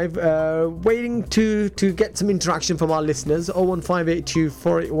Live, waiting to get some interaction from our listeners. 01582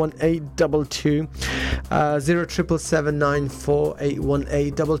 481822,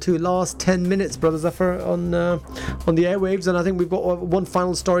 07779481822. Last 10 minutes, Brother Zafar, on the airwaves, and I think we've got one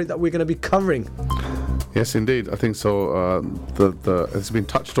final story that we're going to be covering. Yes, indeed. I think so. It's been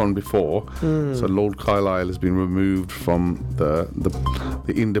touched on before. So Lord Carlisle has been removed from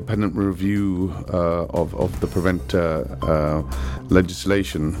the independent review of the Prevent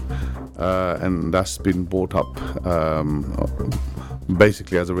legislation, and that's been brought up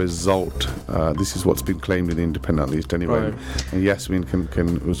basically as a result. This is what's been claimed in the Independent, at least anyway. Right. And Yasmin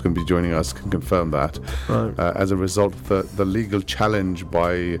who's going to be joining us, can confirm that. Right. As a result of the legal challenge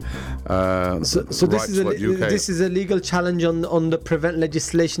by So this is a legal challenge on the Prevent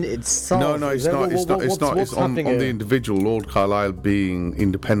legislation itself. No, it's not. It's on the individual, Lord Carlisle, being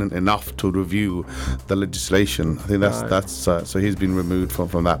independent enough to review the legislation. I think that's so he's been removed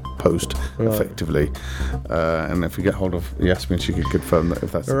from that post effectively. And if we get hold of Yasmin, she can confirm that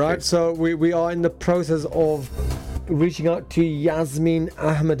if that's the case. So we are in the process of reaching out to Yasmin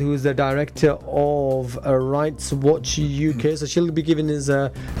Ahmed, who is the director of Rights Watch UK. So she'll be giving us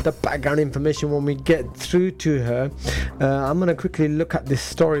the background information when we get through to her. I'm going to quickly look at this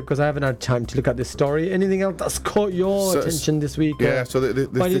story because I haven't had time to look at this story. Anything else that's caught your attention this week? Yeah, so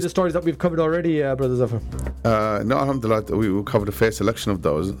any of the stories that we've covered already, Brother Zafar? No, alhamdulillah, we will cover a fair selection of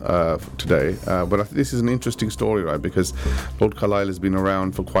those today. But I think this is an interesting story, right? Because Lord Carlisle has been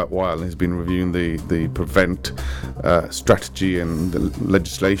around for quite a while and he's been reviewing the Prevent strategy and the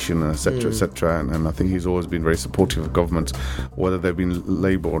legislation, etc., etc. And I think he's always been very supportive of governments, whether they've been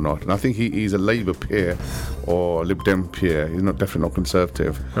Labour or not. And I think he's a Labour peer or Lib Dem peer. He's definitely not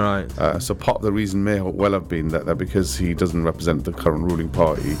Conservative. Right. So part of the reason may well have been that because he doesn't represent the current ruling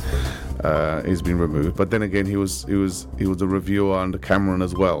party, he's been removed. But then again, he was a reviewer under Cameron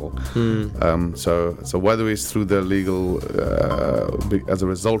as well. So whether it's through the legal, as a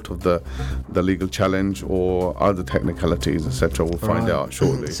result of the legal challenge or other technicalities, etc., we'll find out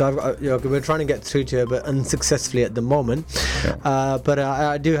shortly. So we're trying to get through to it, but unsuccessfully at the moment. But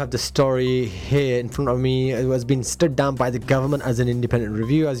I do have the story here in front of me. It was being stood down by the government as an independent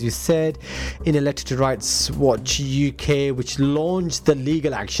review, as you said, in a letter to Rights Watch UK, which launched the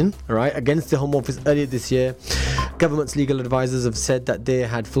legal action against the Home Office earlier this year. Government's legal advisors have said that they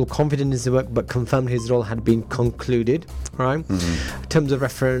had full confidence in his work, but confirmed his role had been concluded. Terms of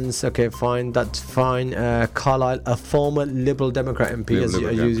reference, okay, fine, that's fine. Carlyle, a former Liberal Democrat MP, as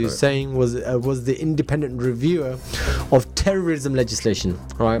you're saying, was the independent reviewer of terrorism legislation,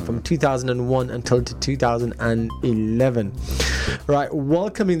 from 2001 until 2011.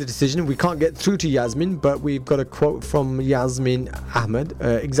 Welcoming the decision. We can't get through to Yasmin, but we've got a quote from Yasmin Ahmed,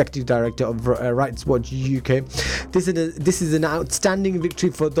 Executive Director of Rights Watch UK. This is an outstanding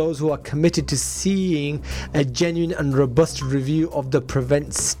victory for those who are committed to seeing a genuine and robust review of the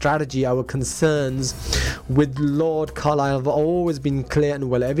Prevent strategy. Our concerns with Lord Carlyle have always been clear and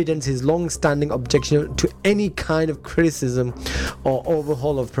well evidenced. His long-standing objection to any kind of criticism or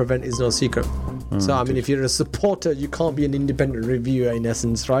overhaul of Prevent is no secret. So, I mean, if you're a supporter, you can't be an independent reviewer in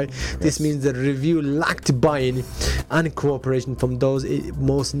essence, right? Yes. This means the review lacked buy-in and cooperation from those it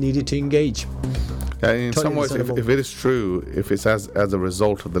most needed to engage. Yeah, in some ways, if it is true, if it's as a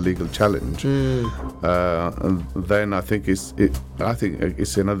result of the legal challenge, then I think it's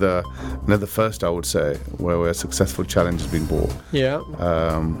another first, I would say, where a successful challenge has been brought. Yeah.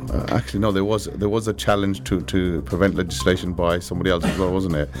 Actually, no, there was a challenge to prevent legislation by somebody else as well,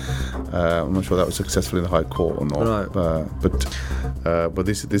 wasn't it? I'm not sure that was successful in the High Court or not. Right. But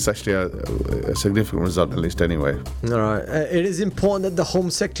this is actually a significant result, at least anyway. All right. It is important that the Home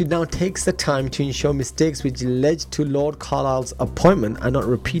Secretary now takes the time to ensure mistakes which led to Lord Carlisle's appointment are not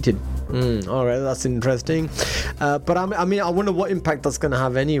repeated. All right, that's interesting. But I mean, I wonder what impact that's going to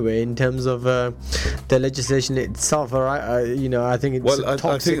have anyway in terms of the legislation itself. All right, I think it's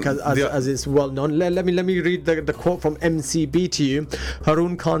toxic as it's well known. Let me read the quote from MCB to you.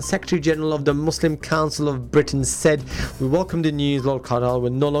 Haroon Khan, Secretary General of the Muslim Council of Britain, said, "We welcome the news Lord Carlyle will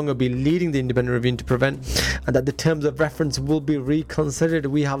no longer be leading the independent review into Prevent, and that the terms of reference will be reconsidered.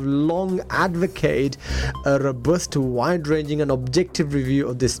 We have long advocated a robust, wide-ranging and objective review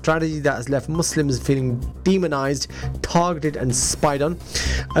of this strategy that has left Muslims feeling demonized, targeted and spied on.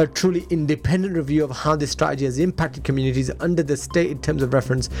 A truly independent review of how this strategy has impacted communities under the stated terms of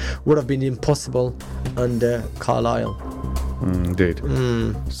reference would have been impossible under Carlyle." Indeed.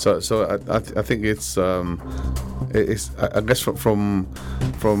 So I think it's I guess from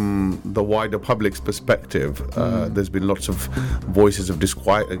the wider public's perspective, there's been lots of voices of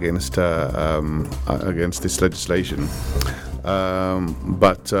disquiet against this legislation.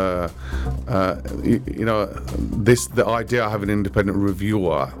 But the idea of having an independent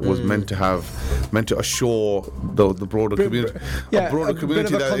reviewer was meant to assure the broader community, a bit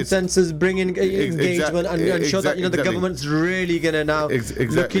of a consensus, bring in engagement, and ensure that the government's really going to now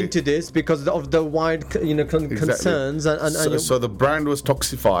look into this because of the wide concerns. So the brand was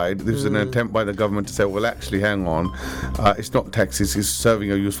toxified. This was an attempt by the government to say, well, actually, hang on, it's not taxes, it's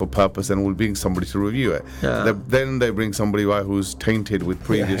serving a useful purpose, and we'll bring somebody to review it. Then they bring somebody who's tainted with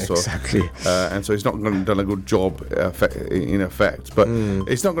previous, and so it's not going to done a good job in effect. But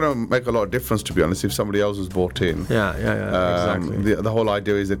it's not going to make a lot of difference, to be honest, if somebody else was brought in. Exactly. The whole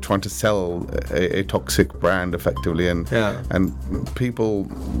idea is they're trying to sell a toxic brand effectively, and people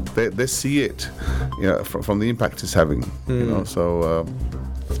they see it, from the impact it's having. So.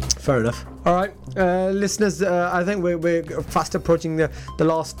 Fair enough. All right, listeners, I think we're fast approaching the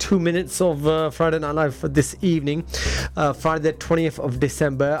last 2 minutes of Friday Night Live for this evening, Friday the 20th of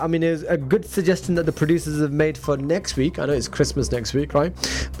December. I mean, it's a good suggestion that the producers have made for next week. I know it's Christmas next week, right?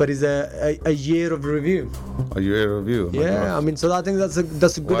 But it's a year of review. A year of review? Yeah, I mean, so I think that's a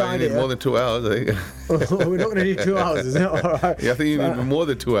good idea. You need more than 2 hours, I think. We're not going to need 2 hours, is it? All right. Yeah, I think you need more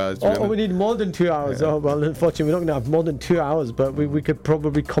than 2 hours. We need more than 2 hours. Yeah. Oh, well, unfortunately, we're not going to have more than 2 hours, but we could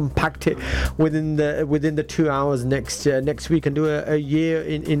probably compact it within the 2 hours next week and do a year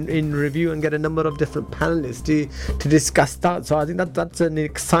in review and get a number of different panelists to discuss that. So I think that's an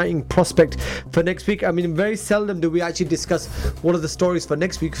exciting prospect for next week. I mean, very seldom do we actually discuss what are the stories for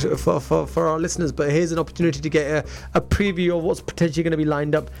next week for our listeners, but here's an opportunity to get a preview of what's potentially going to be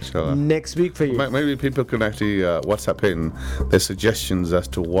lined up next week for you. Maybe people can actually WhatsApp in their suggestions as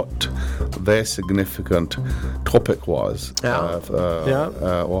to what their significant topic was,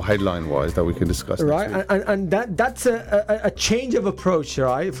 or headline-wise that we can discuss. Right, and that's a change of approach,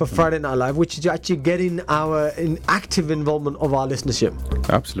 right, for Friday Night Live, which is actually getting our active involvement of our listenership.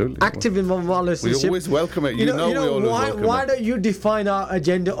 Absolutely. Active involvement of our listenership. We always welcome it. You know we always welcome why it. don't you define our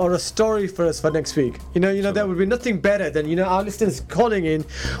agenda or a story for us for next week? There would be nothing better than our listeners calling in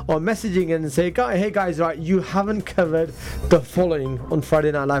or messaging and say, hey guys, right, you haven't covered the following on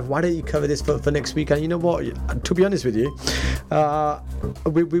Friday Night Live. Why don't you cover this for next week? And you know what? To be honest with you,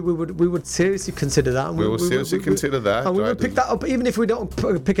 we would seriously consider that. We will seriously consider that. And we would pick that up, even if we don't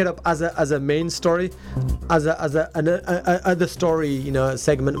pick it up as a main story, as a story,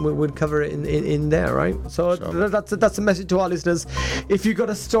 segment. We would cover it in there, right? So sure. That's a message to our listeners. If you got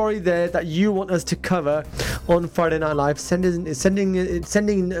a story there that you want us to cover on Friday Night Live, sending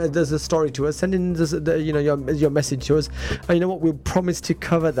the story to us. Send in your message to us. And you know what? We'll promise to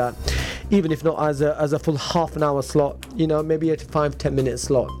cover that, even if not as a full half an hour slot. Maybe a 5-10 minute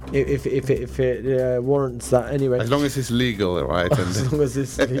slot if it warrants that. Anyway, as long as it's legal, right? As long as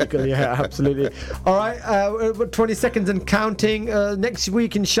it's legal, yeah, absolutely. All right, 20 seconds and counting. Next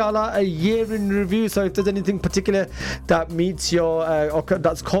week, inshallah, a year in review. So if there's anything particular that meets your or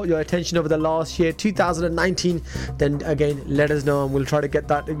that's caught your attention over the last year, 2019, then again let us know and we'll try to get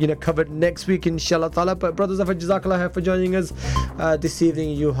that covered next week, inshallah ta'ala. But brothers, jazakallah khair for joining us this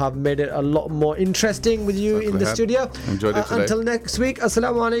evening. You have made it a lot more interesting with you in the studio. Enjoyed it today. Until next week,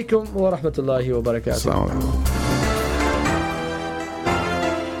 assalamu alaikum wa rahmatullahi wa barakatuh.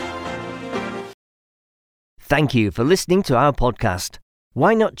 Thank you for listening to our podcast.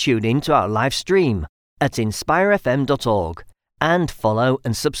 Why not tune in to our live stream at inspirefm.org and follow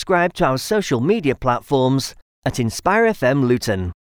and subscribe to our social media platforms at Inspire FM Luton.